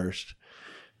opinion first.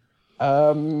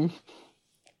 It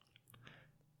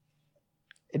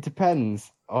depends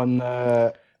on,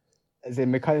 as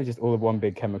in we're kind of just all of one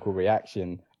big chemical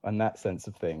reaction on that sense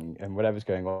of thing, and whatever's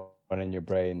going on in your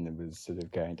brain was sort of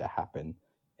going to happen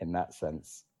in that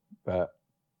sense. But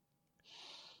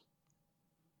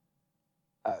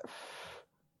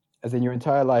as in your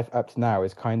entire life up to now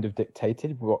is kind of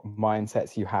dictated what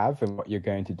mindsets you have and what you're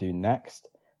going to do next,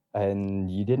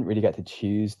 and you didn't really get to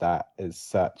choose that as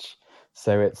such.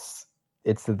 So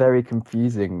it's a very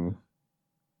confusing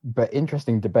but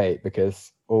interesting debate,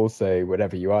 because also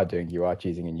whatever you are doing, you are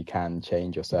choosing, and you can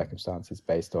change your circumstances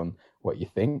based on what you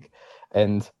think.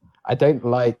 And I don't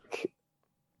like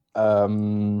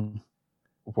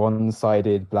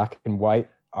one-sided black and white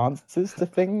answers to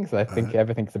things. I think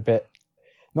everything's a bit,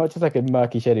 not just like a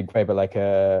murky shaded gray, but like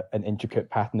an intricate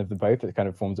pattern of the both that kind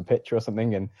of forms a picture or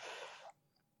something. And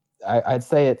I'd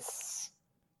say it's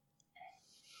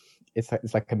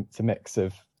a mix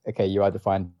of, okay, you are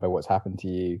defined by what's happened to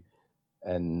you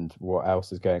and what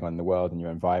else is going on in the world and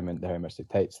your environment that very much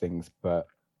dictates things, but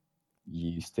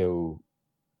you still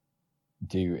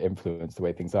do influence the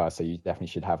way things are. So you definitely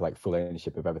should have like full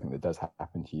ownership of everything that does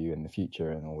happen to you in the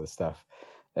future and all this stuff.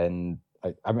 And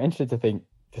I'm interested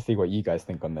to see what you guys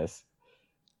think on this.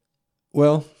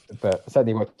 Well, but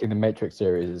certainly watching the Matrix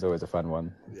series is always a fun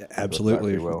one.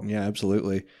 Absolutely. Yeah,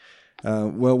 absolutely.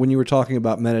 Well, when you were talking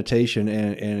about meditation,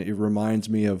 and it reminds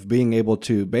me of being able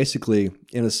to basically,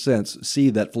 in a sense,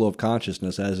 see that flow of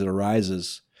consciousness as it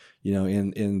arises,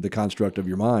 in the construct of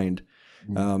your mind,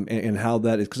 and how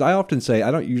that is. Because I often say I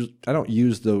don't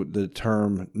use the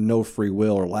term no free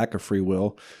will or lack of free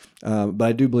will, but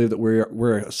I do believe that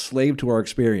we're a slave to our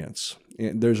experience.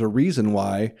 And there's a reason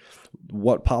why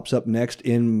what pops up next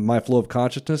in my flow of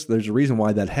consciousness. There's a reason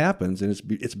why that happens, and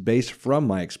it's based from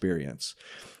my experience.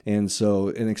 And so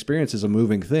an experience is a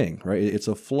moving thing, right? It's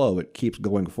a flow. It keeps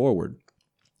going forward.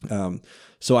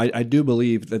 So I do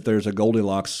believe that there's a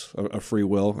Goldilocks of free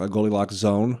will, a Goldilocks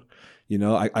zone.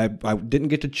 I didn't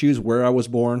get to choose where I was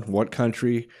born, what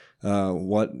country,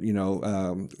 what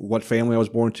family I was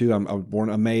born to. I was born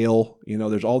a male.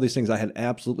 There's all these things I had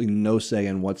absolutely no say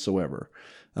in whatsoever.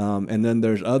 And then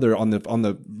there's other on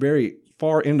the very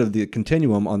far end of the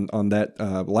continuum on that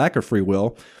lack of free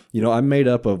will. I'm made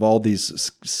up of all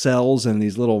these cells and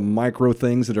these little micro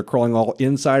things that are crawling all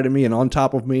inside of me and on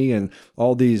top of me, and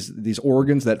all these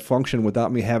organs that function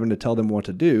without me having to tell them what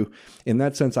to do. In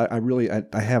that sense, I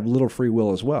have little free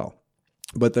will as well.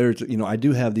 But there's, I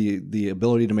do have the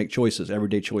ability to make choices,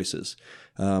 everyday choices.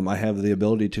 I have the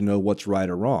ability to know what's right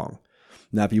or wrong.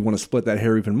 Now, if you want to split that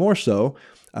hair even more so,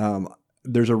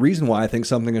 there's a reason why I think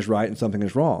something is right and something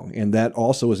is wrong. And that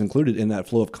also is included in that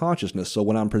flow of consciousness. So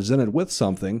when I'm presented with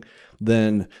something,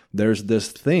 then there's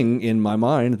this thing in my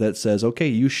mind that says, okay,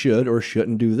 you should or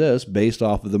shouldn't do this based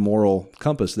off of the moral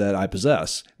compass that I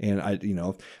possess. And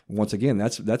once again,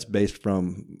 that's based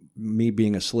from me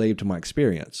being a slave to my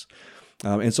experience.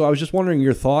 And so I was just wondering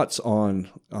your thoughts on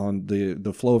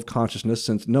the flow of consciousness,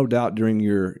 since no doubt during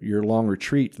your long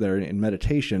retreat there in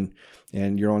meditation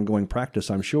and your ongoing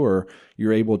practice, I'm sure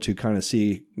you're able to kind of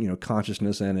see,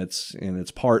 consciousness and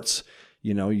its parts.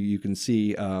 You can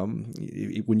see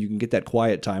when you can get that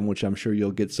quiet time, which I'm sure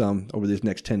you'll get some over these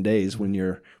next 10 days when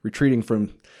you're retreating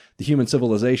from the human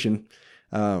civilization.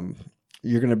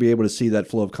 You're going to be able to see that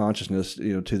flow of consciousness,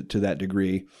 to that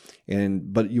degree.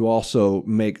 But you also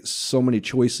make so many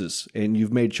choices, and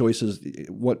you've made choices.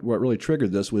 What really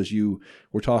triggered this was you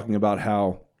were talking about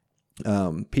how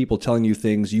people telling you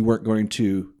things, you weren't going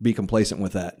to be complacent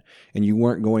with that, and you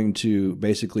weren't going to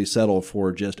basically settle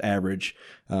for just average.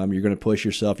 You're going to push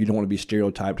yourself. You don't want to be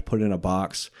stereotyped, put in a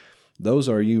box. Those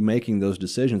are you making those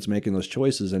decisions, making those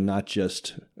choices, and not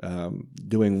just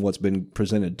doing what's been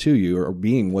presented to you or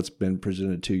being what's been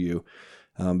presented to you.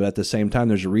 But at the same time,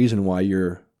 there's a reason why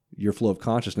your flow of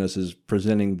consciousness is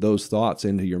presenting those thoughts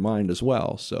into your mind as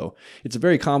well. So it's a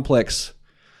very complex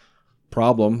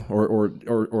problem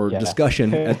or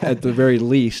discussion at the very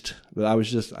least. But I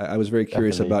was very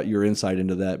curious about your insight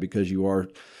into that, because you are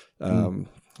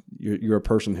you're a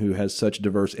person who has such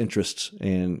diverse interests,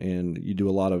 and you do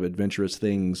a lot of adventurous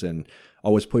things and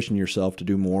always pushing yourself to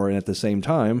do more. And at the same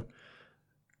time,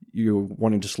 you're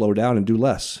wanting to slow down and do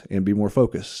less and be more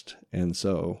focused. And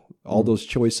so all those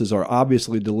choices are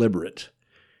obviously deliberate.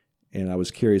 And I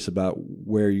was curious about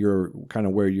where your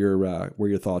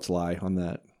thoughts lie on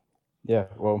that. Yeah,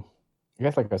 well, I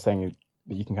guess like I was saying,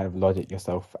 you can kind of logic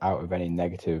yourself out of any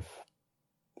negative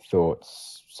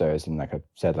thoughts. So as in, like I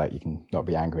said, like you can not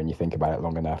be angry and you think about it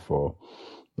long enough, or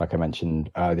like I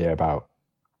mentioned earlier about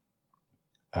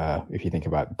if you think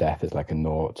about death as like a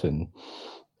naught, and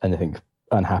anything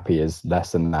unhappy is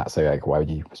less than that. So like, why would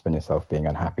you spend yourself being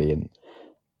unhappy? And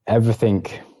everything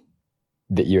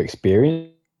that you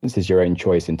experience is your own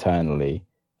choice internally,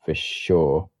 for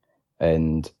sure.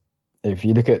 And if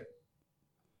you look at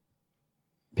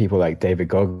people like David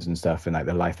Goggins and stuff, and like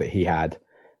the life that he had,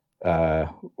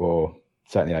 or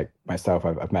certainly like myself,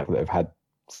 I've met people that have had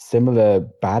similar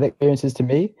bad experiences to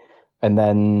me, and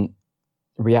then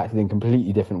reacted in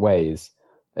completely different ways.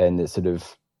 And it sort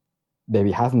of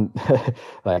maybe hasn't,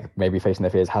 like maybe facing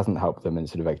their fears hasn't helped them, and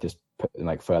sort of like just put them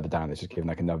like further down. It's just given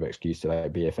like another excuse to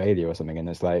like be a failure or something. And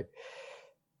it's like,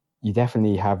 you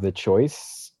definitely have the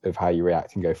choice of how you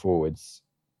react and go forwards.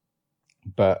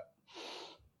 But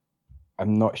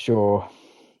I'm not sure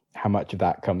how much of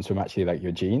that comes from actually like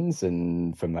your genes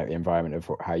and from like the environment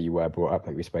of how you were brought up,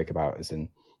 like we spoke about, as in,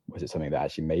 was it something that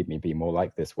actually made me be more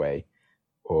like this way?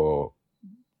 Or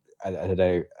I don't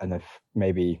know. And if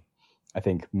maybe, I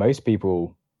think most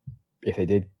people, if they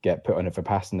did get put on a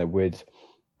Vipassana, would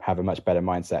have a much better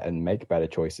mindset and make better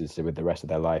choices with the rest of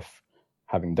their life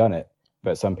having done it.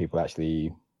 But some people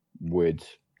actually would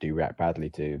react badly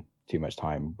to too much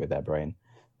time with their brain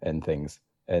and things.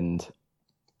 And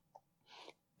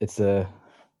it's a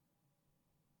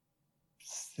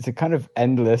kind of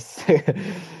endless,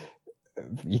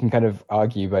 you can kind of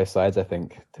argue both sides, I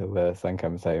think, till the sun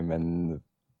comes home. And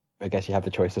I guess you have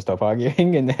the choice to stop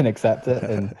arguing and then accept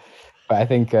it. But I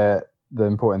think the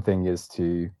important thing is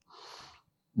to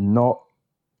not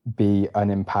be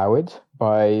unempowered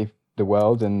by the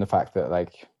world and the fact that,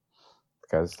 like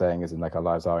I was saying, is in like our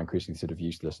lives are increasingly sort of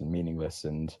useless and meaningless,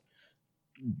 and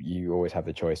you always have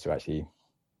the choice to actually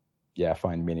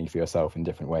find meaning for yourself in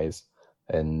different ways.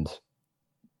 And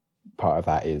part of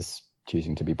that is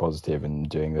choosing to be positive and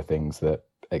doing the things that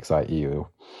excite you.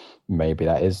 Maybe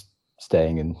that is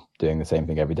staying and doing the same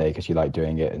thing every day because you like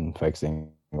doing it and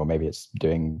focusing, or maybe it's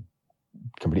doing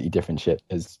completely different shit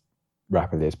as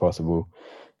rapidly as possible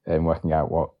and working out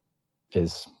what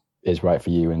is right for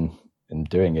you and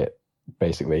doing it,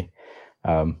 basically.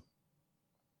 I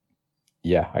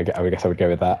guess I would go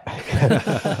with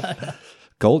that.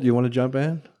 Colt, you want to jump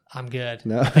in? I'm good.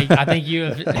 No. I think you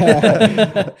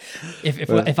have,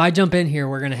 if I jump in here,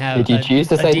 we're gonna have. Did you choose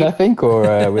to say nothing,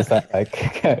 or was that like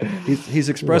He's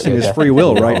expressing his free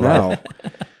will right now.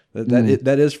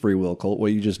 That is free will, Colt.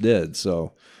 What you just did.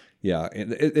 So, yeah,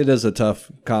 it is a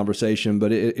tough conversation,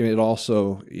 but it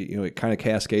also, it kind of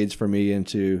cascades for me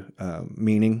into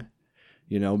meaning.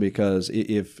 Because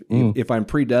if I'm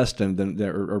predestined then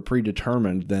or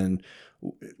predetermined, then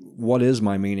what is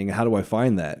my meaning? How do I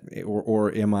find that?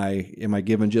 Or am I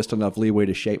given just enough leeway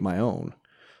to shape my own?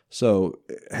 So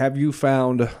have you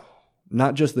found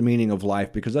not just the meaning of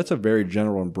life, because that's a very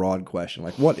general and broad question.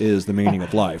 Like, what is the meaning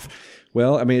of life?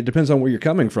 Well, I mean, it depends on where you're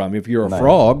coming from. If you're a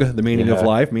frog, the meaning of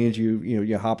life means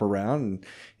you hop around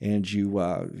and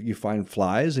you find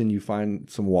flies and you find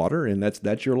some water, and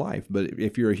that's your life. But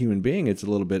if you're a human being, it's a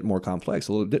little bit more complex,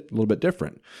 a little bit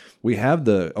different. We have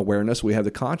the awareness, we have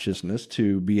the consciousness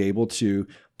to be able to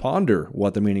ponder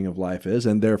what the meaning of life is,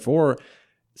 and therefore,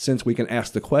 since we can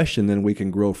ask the question, then we can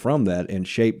grow from that and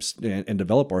shape and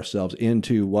develop ourselves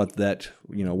into what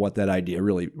that idea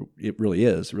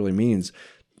really means.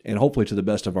 And hopefully to the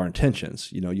best of our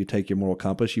intentions. You take your moral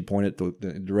compass, you point it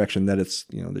the direction that it's,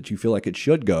 that you feel like it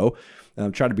should go.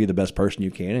 Try to be the best person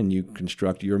you can, and you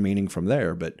construct your meaning from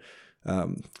there. But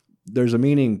there's a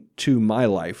meaning to my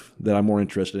life that I'm more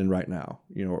interested in right now.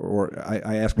 Or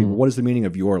I ask people, what is the meaning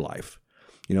of your life?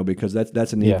 Because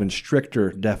that's an even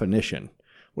stricter definition.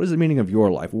 What is the meaning of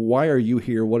your life? Why are you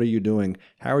here? What are you doing?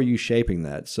 How are you shaping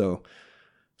that? So,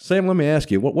 Sam, let me ask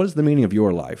you, what is the meaning of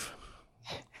your life?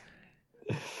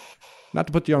 Not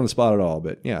to put you on the spot at all,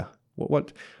 but yeah.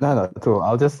 What? No, not at all.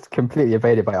 I'll just completely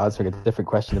evade it by answering a different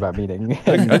question about meaning.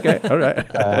 Okay, all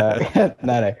right.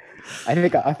 No. I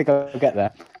think I'll get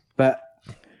there. But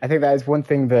I think that is one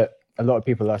thing that a lot of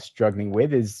people are struggling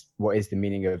with, is what is the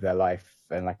meaning of their life.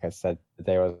 And like I said,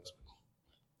 today I was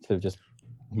sort of just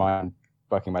mind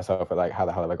bucking myself at like, how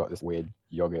the hell have I got this weird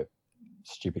yogurt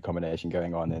stupid combination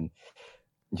going on, and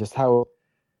just how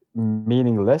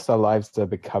meaningless our lives are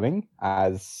becoming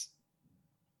as,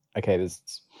 okay,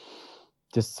 there's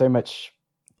just so much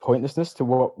pointlessness to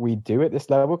what we do at this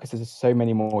level, because there's so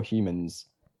many more humans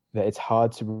that it's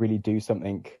hard to really do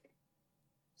something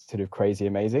sort of crazy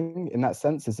amazing in that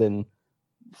sense, as in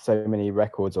so many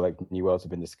records or like new worlds have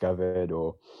been discovered,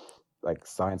 or like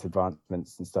science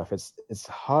advancements and stuff. It's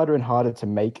harder and harder to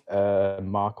make a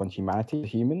mark on humanity as a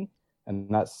human, and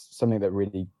that's something that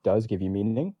really does give you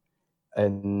meaning.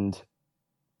 And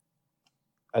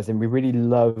as in, we really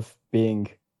love being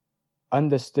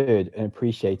understood and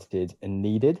appreciated and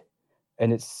needed,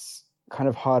 and it's kind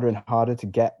of harder and harder to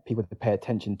get people to pay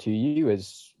attention to you,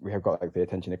 as we have got like the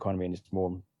attention economy, and it's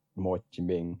more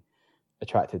being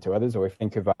attracted to others. Or if you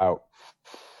think about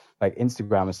like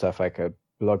Instagram and stuff, like a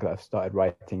blog that I've started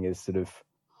writing is sort of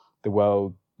the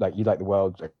world, like you like the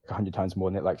world like 100 times more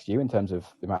than it likes you, in terms of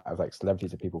the amount of like celebrities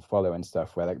that people follow and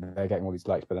stuff, where like they're getting all these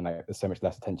likes, but then like, there's so much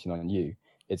less attention on you.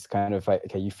 It's kind of like,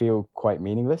 okay, you feel quite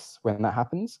meaningless when that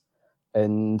happens,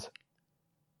 and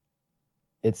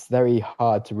it's very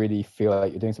hard to really feel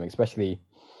like you're doing something, especially,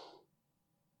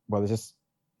 well, there's just,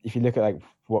 if you look at like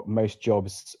what most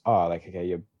jobs are, like, okay,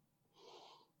 you're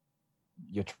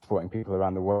transporting people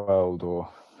around the world, or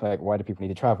like, why do people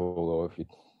need to travel? Or if you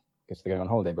guess they're going on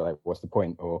holiday, but like, what's the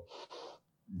point? Or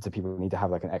do people need to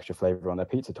have like an extra flavor on their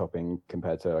pizza topping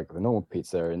compared to like the normal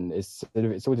pizza? And it's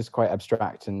all just quite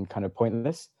abstract and kind of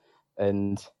pointless.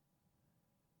 And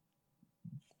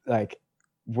like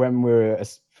when there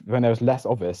was less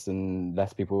of us and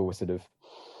less people were sort of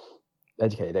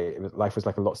educated, life was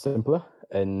like a lot simpler.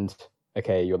 And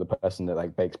okay, you're the person that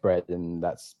like bakes bread, and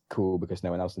that's cool because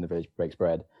no one else in the village bakes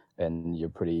bread, and you're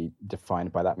pretty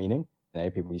defined by that meaning.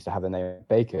 People used to have the name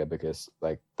baker because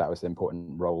like that was an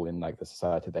important role in like the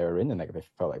society they were in, and like they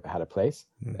felt like they had a place.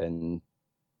 And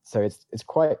so it's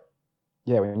quite,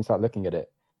 when you start looking at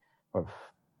it,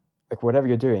 like whatever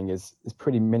you're doing is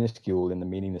pretty minuscule in the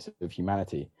meaningless of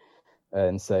humanity.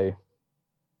 And so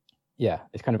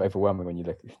it's kind of overwhelming when you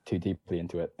look too deeply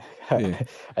into it.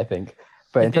 I think.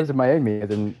 But in terms of my own meaning,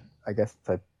 then I guess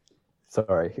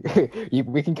sorry,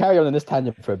 we can carry on in this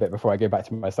tangent for a bit before I go back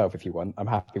to myself if you want. I'm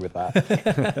happy with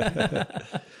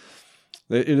that.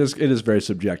 It is very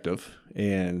subjective,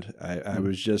 and I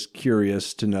was just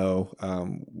curious to know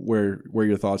where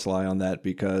your thoughts lie on that,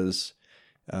 because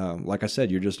like I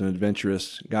said, you're just an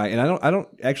adventurous guy, and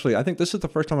I think this is the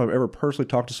first time I've ever personally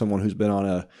talked to someone who's been on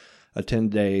a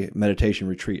 10-day meditation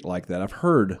retreat like that. I've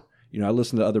heard, I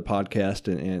listen to other podcasts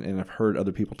and I've heard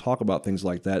other people talk about things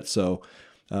like that. So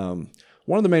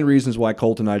one of the main reasons why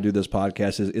Colt and I do this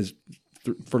podcast is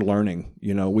for learning.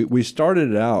 We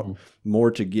started it out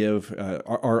more to give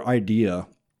our idea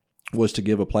was to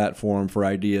give a platform for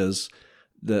ideas,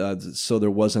 so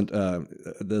there wasn't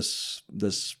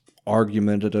this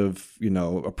argumentative,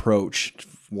 approach,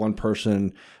 one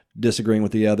person disagreeing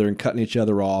with the other and cutting each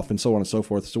other off and so on and so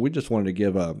forth. So we just wanted to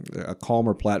give a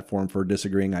calmer platform for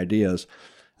disagreeing ideas.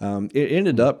 It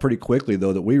ended up pretty quickly,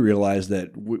 though, that we realized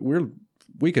that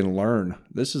we can learn.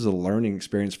 This is a learning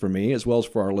experience for me as well as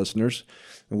for our listeners.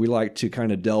 And we like to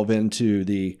kind of delve into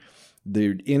the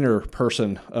inner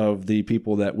person of the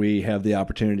people that we have the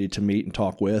opportunity to meet and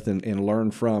talk with and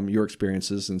learn from your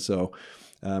experiences. And so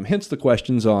hence the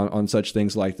questions on such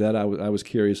things like that. I was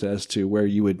curious as to where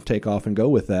you would take off and go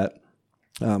with that.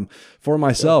 For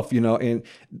myself, and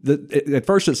at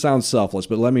first it sounds selfless,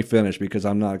 but let me finish because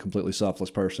I'm not a completely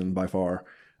selfless person by far.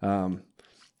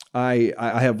 I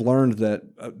have learned that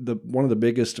one of the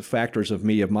biggest factors of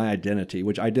my identity,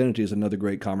 which identity is another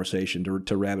great conversation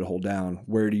to rabbit hole down.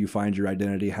 Where do you find your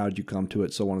identity? How did you come to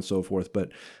it? So on and so forth.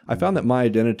 But I found that my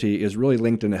identity is really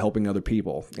linked into helping other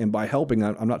people. And by helping,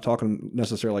 I'm not talking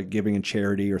necessarily like giving in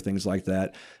charity or things like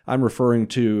that. I'm referring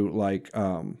to like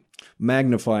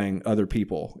magnifying other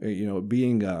people,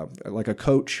 being like a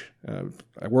coach.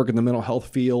 I work in the mental health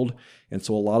field. And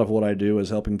so a lot of what I do is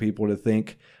helping people to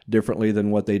think differently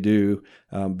than what they do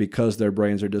because their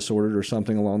brains are disordered or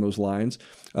something along those lines.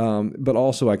 But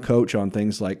also I coach on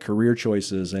things like career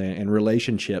choices and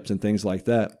relationships and things like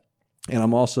that. And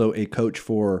I'm also a coach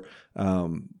for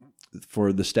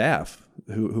the staff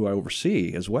who I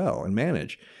oversee as well and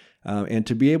manage. And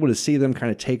to be able to see them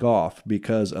kind of take off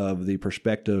because of the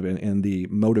perspective and the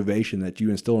motivation that you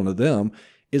instill into them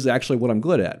is actually what I'm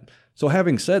good at. So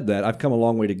having said that, I've come a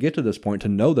long way to get to this point to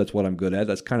know that's what I'm good at.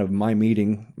 That's kind of my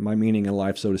meaning in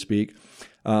life, so to speak.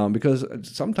 Because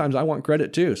sometimes I want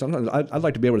credit too. Sometimes I'd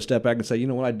like to be able to step back and say, you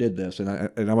know what, I did this, and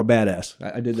I'm a badass.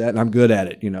 I did that, and I'm good at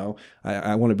it.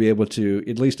 I want to be able to,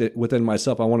 at least within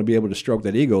myself, I want to be able to stroke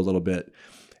that ego a little bit.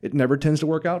 It never tends to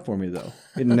work out for me, though.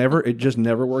 It just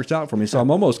never works out for me. So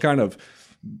I'm almost kind of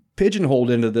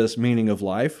pigeonholed into this meaning of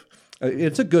life.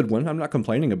 It's a good one. I'm not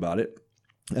complaining about it.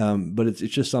 But it's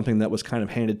just something that was kind of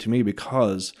handed to me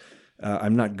because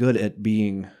I'm not good at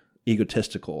being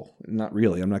egotistical. Not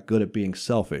really. I'm not good at being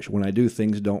selfish. When I do,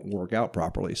 things don't work out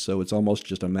properly. So it's almost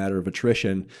just a matter of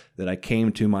attrition that I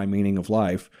came to my meaning of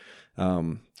life.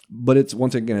 But it's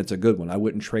a good one. I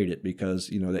wouldn't trade it because,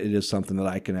 it is something that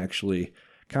I can actually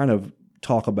kind of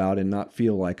talk about and not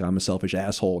feel like I'm a selfish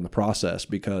asshole in the process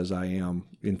because I am,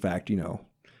 in fact,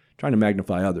 trying to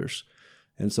magnify others.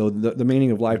 And so the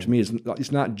meaning of life to me is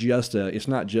it's not just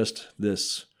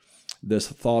this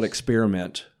thought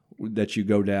experiment that you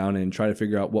go down and try to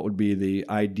figure out what would be the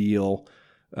ideal,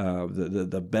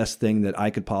 the best thing that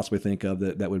I could possibly think of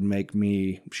that would make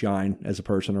me shine as a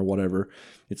person or whatever.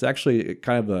 It's actually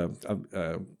kind of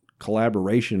a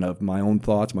collaboration of my own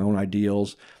thoughts, my own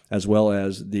ideals, as well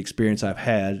as the experience I've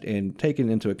had and taking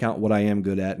into account what I am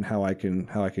good at and how I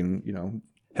can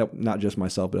help not just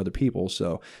myself but other people.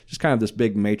 So just kind of this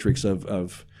big matrix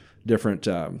of different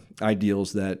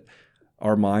ideals that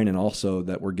are mine and also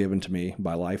that were given to me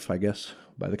by life, I guess,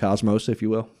 by the cosmos, if you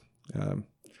will.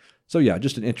 So yeah,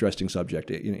 just an interesting subject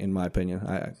in my opinion.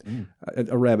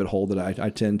 A rabbit hole that I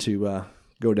tend to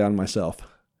go down myself.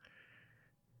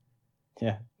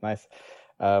 Yeah, nice.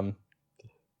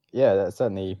 Yeah, that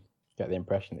certainly get the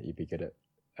impression that you'd be good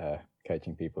at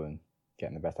coaching people and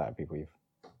getting the best out of people. You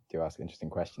do ask interesting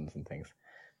questions and things,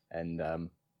 and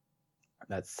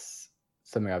that's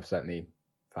something I've certainly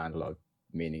found a lot of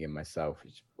meaning in myself,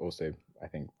 which also I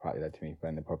think partly led to me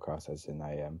playing the podcast. As in,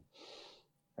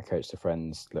 I coached a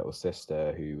friend's little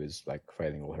sister who was like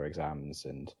failing all her exams,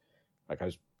 and like I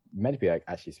was meant to be like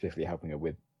actually specifically helping her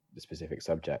with the specific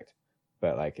subject,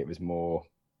 but like it was more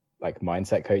like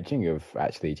mindset coaching of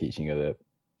actually teaching her that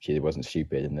she wasn't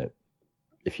stupid and that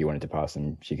if she wanted to pass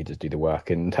them, she could just do the work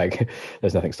and like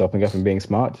there's nothing stopping her from being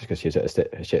smart just because she was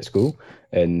at a shit school.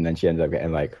 And then she ended up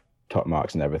getting like top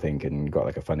marks and everything and got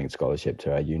like a funding scholarship to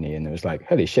her uni. And it was like,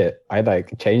 holy shit, I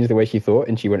like changed the way she thought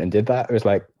and she went and did that. It was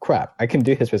like, crap, I can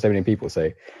do this for so many people. So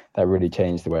that really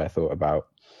changed the way I thought about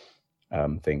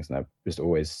things. And I've just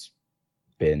always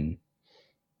been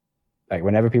like,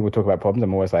 whenever people talk about problems,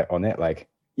 I'm always like on it, like,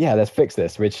 yeah, let's fix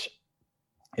this, which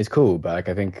is cool. But like,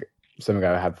 I think something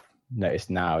I have noticed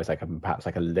now is like I'm perhaps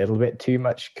like a little bit too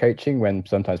much coaching when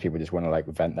sometimes people just want to like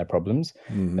vent their problems.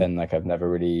 And like I've never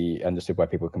really understood why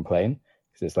people complain,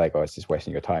 because it's like, oh, it's just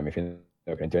wasting your time if you're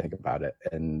not going to do anything about it.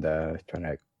 And trying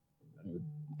to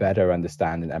better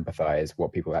understand and empathize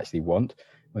what people actually want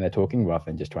when they're talking rather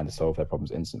than just trying to solve their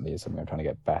problems instantly is something I'm trying to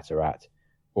get better at.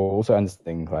 Or also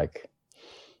understanding like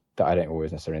that I don't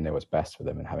always necessarily know what's best for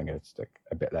them and having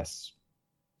a bit less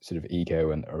sort of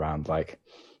ego and around like,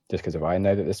 just because if I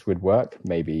know that this would work,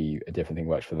 maybe a different thing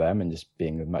works for them, and just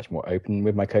being much more open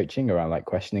with my coaching around like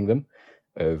questioning them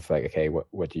of like, okay,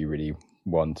 what do you really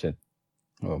want and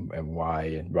why,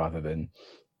 and rather than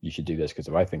you should do this because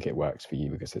if I think it works for you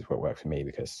because it's what works for me,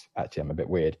 because actually I'm a bit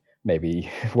weird. Maybe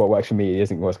what works for me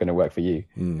isn't what's going to work for you,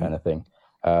 kind of thing.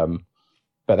 But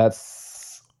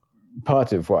that's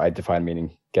part of what I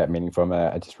get meaning from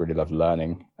it. I just really love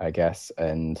learning, I guess.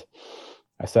 And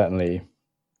I certainly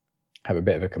have a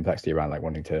bit of a complexity around like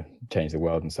wanting to change the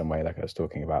world in some way. Like I was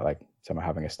talking about, like someone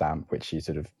having a stamp, which you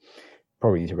sort of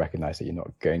probably need to recognize that you're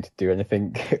not going to do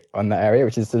anything on that area,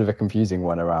 which is sort of a confusing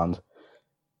one around.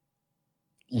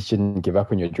 You shouldn't give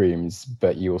up on your dreams,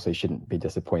 but you also shouldn't be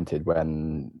disappointed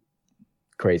when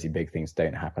crazy big things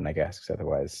don't happen, I guess, because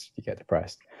otherwise you get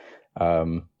depressed.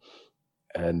 And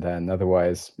then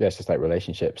otherwise, yeah, it's just like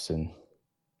relationships and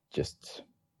just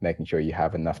making sure you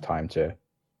have enough time to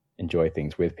enjoy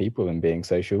things with people and being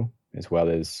social, as well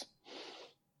as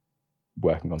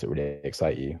working on it really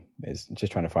excite you. Is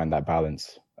just trying to find that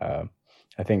balance. I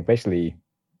think basically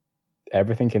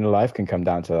everything in life can come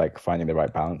down to like finding the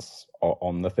right balance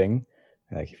on the thing.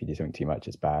 Like if you do something too much,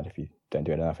 it's bad. If you don't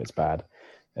do it enough, it's bad.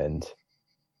 And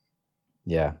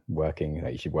yeah, working,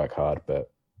 like you should work hard,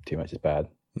 but too much is bad.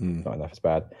 Not enough is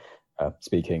bad.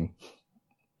 Speaking,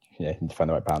 you need to find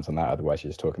the right balance on that. Otherwise, you're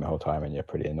just talking the whole time and you're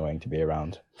pretty annoying to be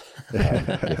around.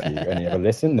 If you only ever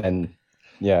listen, then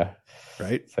yeah,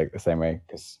 right. It's like the same way,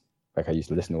 because like I used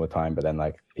to listen all the time, but then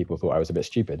like people thought I was a bit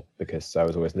stupid because I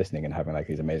was always listening and having like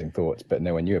these amazing thoughts, but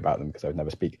no one knew about them because I would never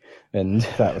speak, and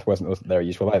that wasn't very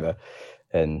useful either.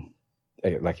 And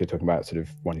like you're talking about, sort of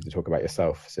wanting to talk about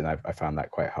yourself, so I found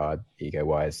that quite hard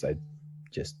ego-wise. I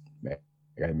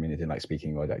didn't like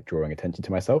speaking or like drawing attention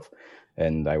to myself,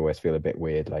 and I always feel a bit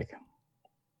weird like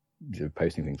sort of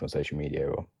posting things on social media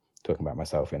or talking about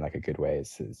myself in like a good way.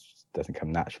 It doesn't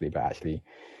come naturally, but actually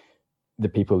the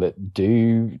people that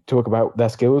do talk about their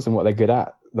skills and what they're good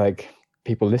at, like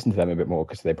people listen to them a bit more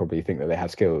because they probably think that they have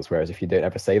skills, whereas if you don't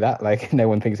ever say that, like no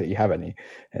one thinks that you have any,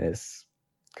 and it's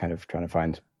kind of trying to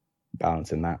find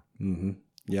balance in that.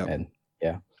 Yeah. And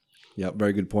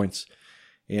Very good points.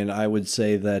 And I would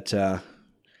say that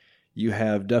you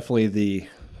have definitely the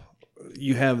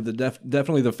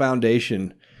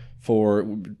foundation for,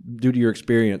 due to your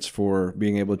experience, for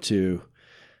being able to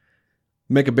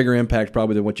make a bigger impact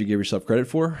probably than what you give yourself credit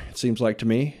for, it seems like to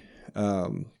me.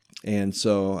 And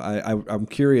so I'm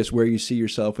curious where you see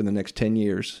yourself in the next 10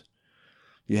 years.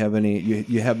 You have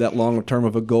you have that long term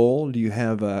of a goal? Do you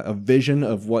have a vision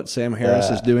of what Sam Harris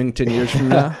is doing 10 years from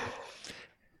now?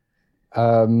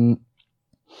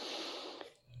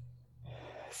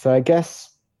 So I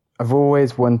guess I've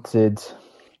always wanted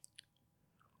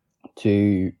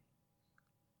to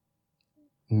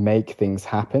make things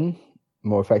happen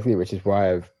more effectively, which is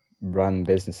why I've run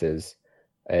businesses,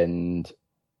 and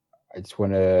I just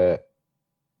want to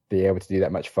be able to do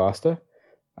that much faster.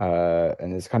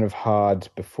 And it's kind of hard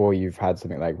before you've had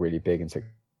something like really big and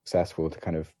successful to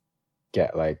kind of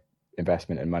get like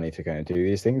investment and money to kind of do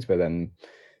these things. But then,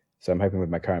 so I'm hoping with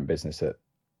my current business that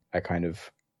I kind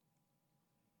of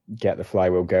get the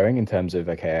flywheel going in terms of,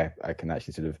 okay, I can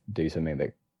actually sort of do something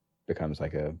that becomes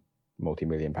like a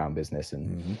multi-million pound business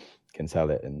and can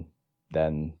sell it, and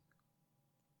then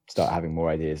start having more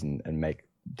ideas and make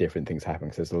different things happen.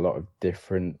 Because there's a lot of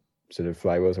different sort of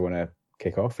flywheels I want to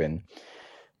kick off in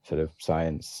sort of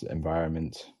science,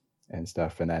 environment and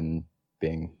stuff, and then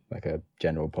being like a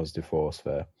general positive force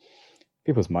for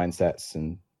people's mindsets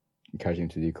and encouraging them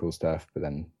to do cool stuff, but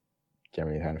then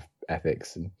generally kind of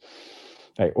ethics and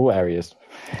like all areas.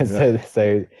 So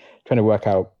trying to work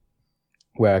out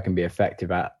where I can be effective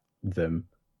at them,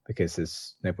 because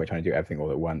there's no point trying to do everything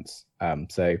all at once.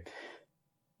 So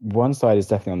one side is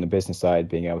definitely on the business side,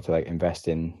 being able to like invest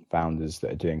in founders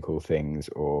that are doing cool things,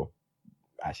 or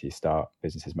actually start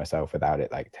businesses myself without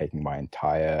it like taking my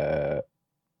entire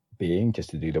being just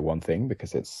to do the one thing,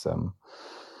 because it's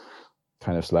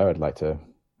kind of slow. I'd like to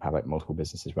have like multiple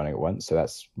businesses running at once. So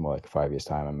that's more like 5 years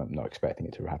time. I'm not expecting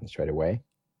it to happen straight away.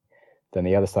 Then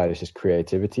the other side is just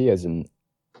creativity, as in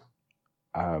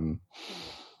something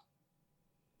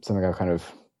I kind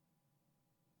of,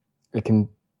 I can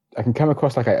come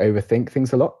across like I overthink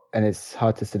things a lot, and it's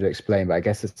hard to sort of explain, but I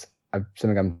guess it's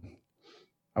something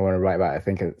I want to write about. I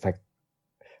think it's like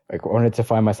I wanted to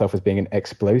find myself as being an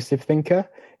explosive thinker,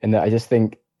 in that I just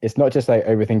think it's not just like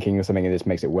overthinking or something and just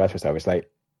makes it worse for yourself. It's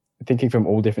like thinking from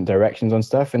all different directions on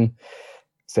stuff. And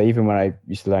so even when I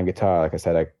used to learn guitar, like I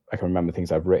said, I can remember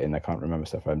things I've written. I can't remember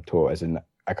stuff I'm taught, as in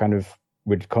I kind of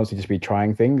would constantly just be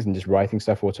trying things and just writing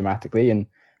stuff automatically. And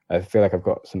I feel like I've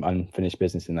got some unfinished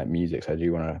business in like music, so I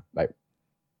do want to like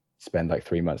spend like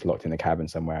 3 months locked in the cabin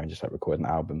somewhere and just like record an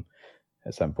album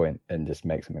at some point and just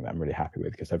make something that I'm really happy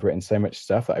with, because I've written so much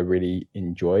stuff that I really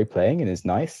enjoy playing and is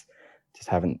nice. Just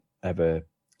haven't ever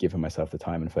given myself the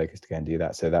time and focus to go and do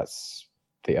that. So that's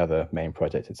the other main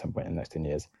project at some point in the next 10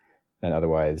 years. And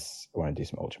otherwise, I want to do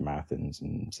some ultra marathons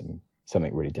and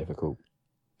something really difficult.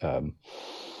 Did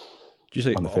you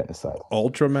say on the fitness side?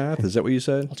 Ultra math? Is that what you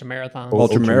said? Ultra marathon.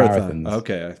 Ultra marathon. marathons.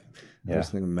 Okay. Yeah. I was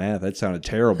thinking math. That sounded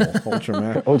terrible. Ultra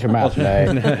math. Ultra math.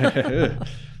 No.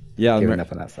 Yeah, Giving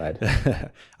up on that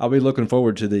side. I'll be looking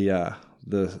forward to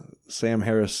the Sam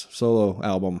Harris solo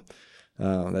album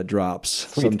that drops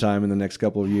sometime in the next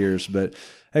couple of years. But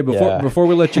hey, before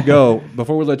we let you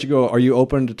go, are you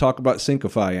open to talk about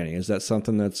Syncify any? Is that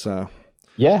something that's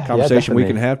conversation we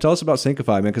can have? Tell us about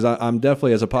Syncify, man, because I'm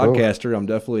definitely, as a podcaster, I'm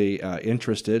definitely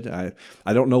interested.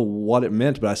 I don't know what it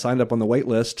meant, but I signed up on the wait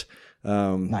list.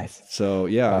 Nice. So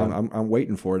yeah, I'm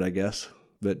waiting for it, I guess.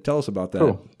 But tell us about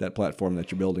that platform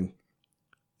that you're building.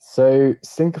 So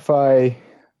Syncify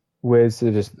was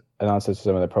just an answer to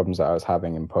some of the problems that I was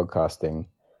having in podcasting.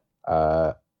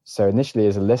 So initially,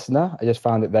 as a listener, I just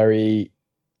found it very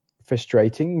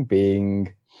frustrating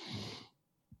being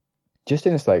just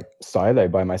in this like silo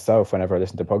by myself whenever I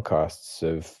listen to podcasts.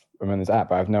 I'm on this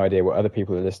app, I have no idea what other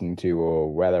people are listening to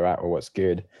or where they're at or what's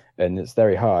good, and it's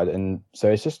very hard. And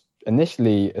so it's just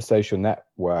initially a social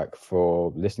network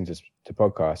for listening to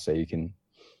podcasts, so you can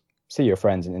see your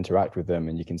friends and interact with them,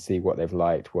 and you can see what they've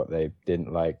liked, what they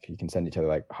didn't like. You can send each other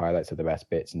like highlights of the best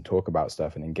bits and talk about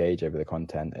stuff and engage over the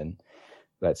content. And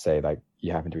let's say like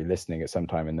you happen to be listening at some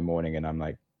time in the morning and I'm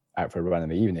like out for a run in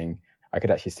the evening, I could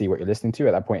actually see what you're listening to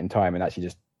at that point in time and actually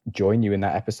just join you in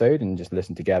that episode and just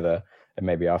listen together. And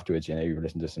maybe afterwards, you've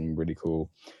listened to some really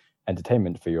cool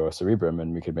entertainment for your cerebrum,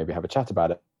 and we could maybe have a chat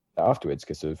about it afterwards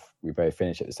because we both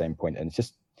finish at the same point. And it's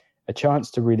just a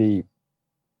chance to really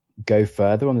go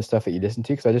further on the stuff that you listen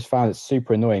to, because I just found it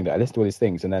super annoying that I listen to all these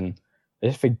things and then I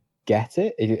just forget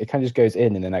it. It kind of just goes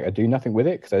in, and then like I do nothing with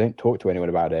it because I don't talk to anyone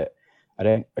about it.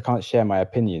 I can't share my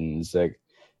opinions, and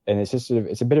it's just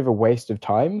it's a bit of a waste of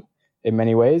time in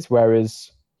many ways.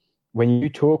 Whereas when you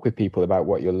talk with people about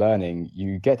what you're learning,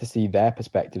 you get to see their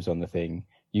perspectives on the thing.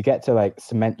 You get to like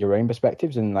cement your own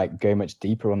perspectives and like go much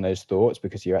deeper on those thoughts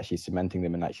because you're actually cementing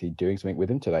them and actually doing something with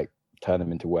them to like turn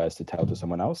them into words to tell to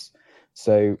someone else.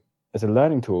 So as a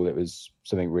learning tool, it was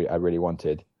something I really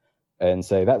wanted. And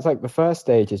so that's like the first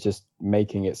stage, is just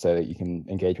making it so that you can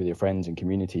engage with your friends and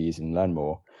communities and learn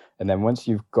more. And then once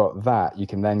you've got that, you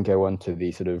can then go on to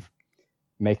the sort of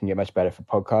making it much better for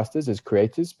podcasters as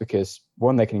creators, because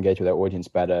one, they can engage with their audience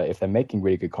better. If they're making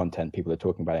really good content, people are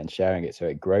talking about it and sharing it, so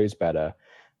it grows better.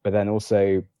 But then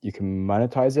also you can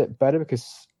monetize it better,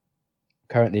 because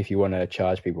currently if you want to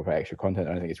charge people for extra content,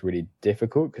 I don't think it's really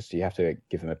difficult, because you have to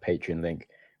give them a Patreon link,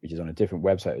 which is on a different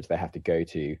website, which they have to go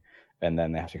to, and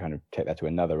then they have to kind of take that to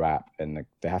another app, and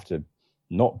they have to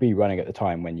not be running at the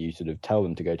time when you sort of tell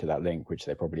them to go to that link, which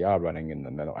they probably are running, and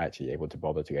then they're not actually able to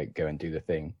bother to go and do the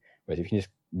thing. Whereas if you can just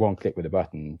one click with a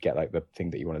button, get like the thing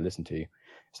that you want to listen to,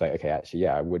 it's like, okay, actually,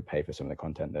 yeah, I would pay for some of the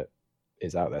content that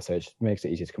is out there. So it just makes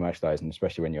it easier to commercialize, and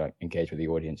especially when you like engage with the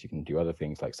audience, you can do other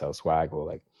things like sell swag or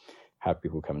like have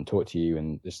people come and talk to you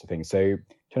and just the thing. So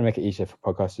trying to make it easier for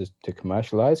podcasters to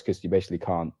commercialize, because you basically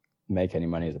can't make any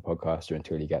money as a podcaster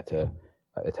until you get to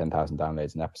like the 10,000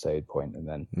 downloads an episode point, and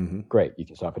then great, you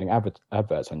can start putting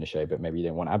adverts on your show, but maybe you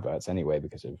don't want adverts anyway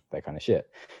because of that kind of shit.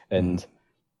 And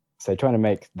so trying to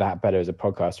make that better as a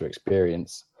podcaster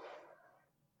experience,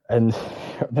 and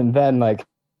then like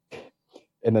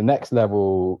in the next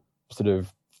level, sort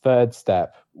of third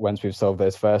step, once we've solved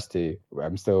those first two,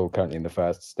 I'm still currently in the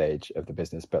first stage of the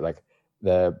business, but like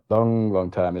the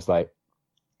long term is like,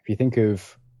 if you think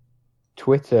of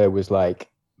Twitter was like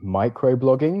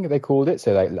microblogging, they called it,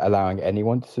 so like allowing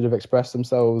anyone to sort of express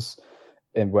themselves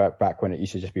in work back when it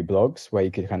used to just be blogs where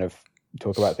you could kind of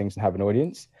talk about things and have an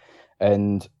audience.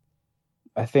 And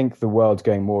I think the world's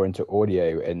going more into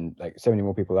audio, and like so many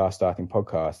more people are starting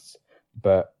podcasts.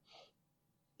 But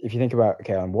if you think about,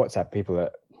 okay, on WhatsApp, people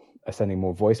are sending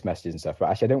more voice messages and stuff, but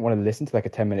actually I don't want to listen to like a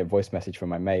 10-minute voice message from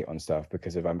my mate on stuff,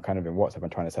 because if I'm kind of in WhatsApp, I'm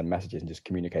trying to send messages and just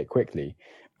communicate quickly.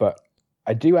 But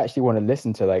I do actually want to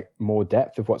listen to like more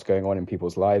depth of what's going on in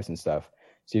people's lives and stuff.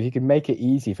 So if you could make it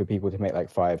easy for people to make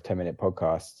like 5-10 minute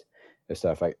podcasts and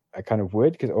stuff, like I kind of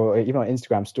would, or even on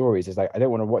Instagram stories, it's like, I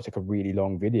don't want to watch like a really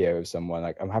long video of someone.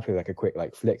 Like I'm happy with like a quick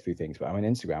like flick through things, but I'm on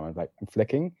Instagram, I'm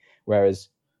flicking. Whereas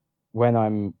when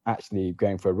I'm actually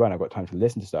going for a run, I've got time to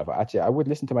listen to stuff. I would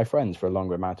listen to my friends for a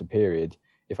longer amount of period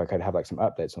if I could have like some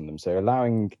updates on them. So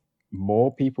allowing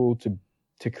more people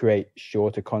to to create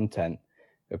shorter content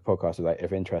of podcasts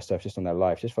of interest stuff just on their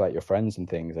life, just for like your friends and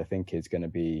things, I think is going to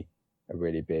be a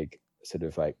really big sort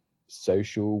of like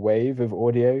social wave of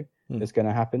audio that's going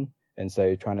to happen. And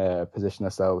so trying to position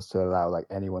ourselves to allow like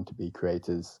anyone to be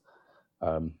creators,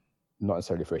 not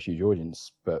necessarily for a huge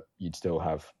audience, but you'd still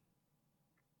have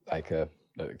like the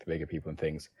bigger people and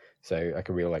things. So like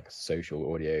a real like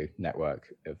social audio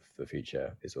network of the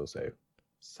future is also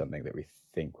something that we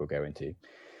think we'll go into.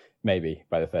 Maybe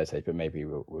by the third stage, but maybe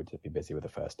we'll just be busy with the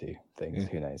first two things.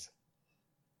 Who knows?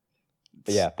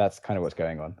 But yeah, that's kind of what's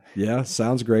going on. Yeah,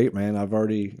 sounds great, man. I've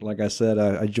already, like I said,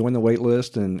 I joined the wait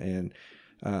list and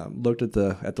looked at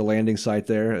the landing site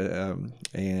there,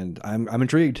 and I'm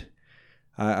intrigued.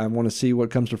 I want to see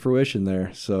what comes to fruition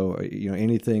there. So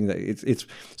anything that it's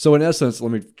so in essence,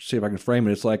 let me see if I can frame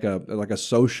it. It's like a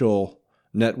social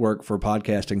network for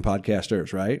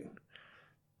podcasters, right?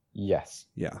 Yes.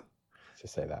 Yeah.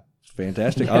 Just say that.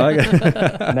 Fantastic. I like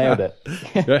it. Nailed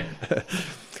it.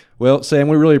 Well, Sam,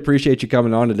 we really appreciate you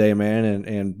coming on today, man,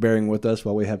 and bearing with us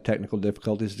while we have technical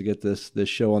difficulties to get this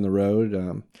show on the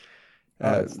road.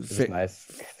 It's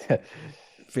nice.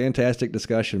 Fantastic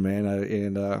discussion, man,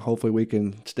 and hopefully we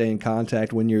can stay in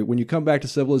contact. When you come back to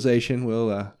Civilization,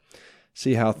 we'll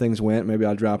see how things went. Maybe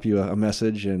I'll drop you a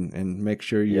message and make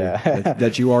sure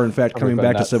that you are in fact coming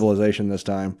back to Civilization this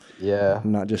time. Yeah,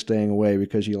 not just staying away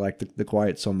because you like the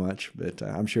quiet so much. But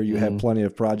I'm sure you have plenty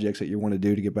of projects that you want to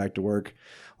do to get back to work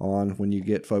on when you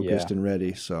get focused and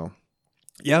ready. So,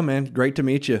 yeah, man, great to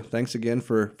meet you. Thanks again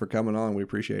for coming on. We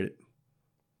appreciate it.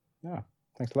 Yeah,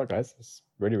 thanks a lot, guys. It's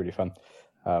really, really fun.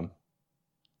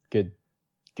 Good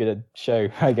show,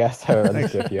 I guess. I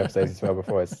listened to a few episodes as well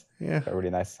before. It's really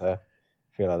nice. I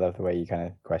love the way you kind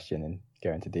of question and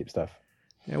go into deep stuff.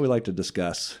 Yeah, we like to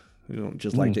discuss. We don't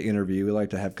just like to interview. We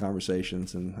like to have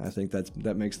conversations, and I think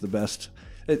that makes the best.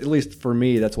 At least for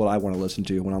me, that's what I want to listen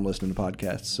to when I'm listening to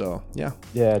podcasts. So yeah,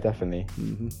 definitely.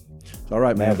 All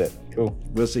right, man. Nailed it. Cool.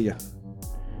 We'll see you.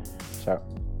 Ciao.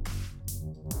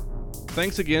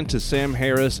 Thanks again to Sam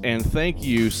Harris, and thank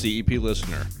you, CEP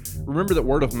listener. Remember that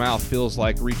word of mouth feels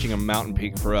like reaching a mountain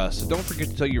peak for us, so don't forget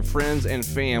to tell your friends and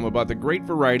fam about the great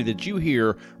variety that you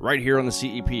hear right here on the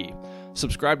CEP.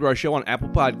 Subscribe to our show on Apple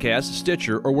Podcasts,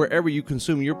 Stitcher, or wherever you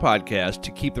consume your podcast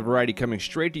to keep the variety coming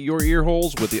straight to your ear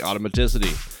holes with the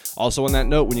automaticity. Also on that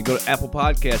note, when you go to Apple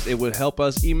Podcasts, it would help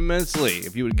us immensely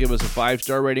if you would give us a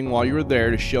 5-star rating while you were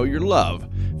there to show your love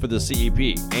for the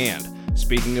CEP. And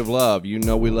speaking of love, you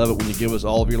know we love it when you give us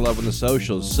all of your love on the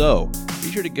socials. So be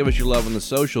sure to give us your love on the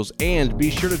socials, and be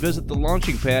sure to visit the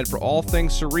launching pad for all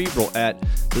things cerebral at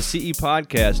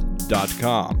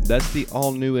thecepodcast.com. That's the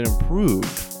all-new and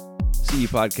improved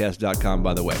cepodcast.com,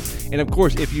 by the way. And of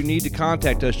course, if you need to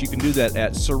contact us, you can do that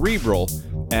at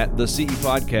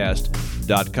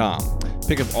cerebral@thecepodcast.com.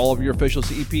 Pick up all of your official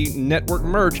CEP network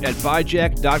merch at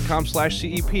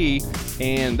buyjack.com/CEP.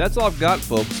 And that's all I've got,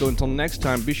 folks. So until next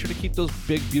time, be sure to keep those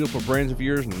big, beautiful brains of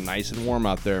yours nice and warm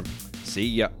out there. See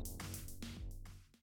ya.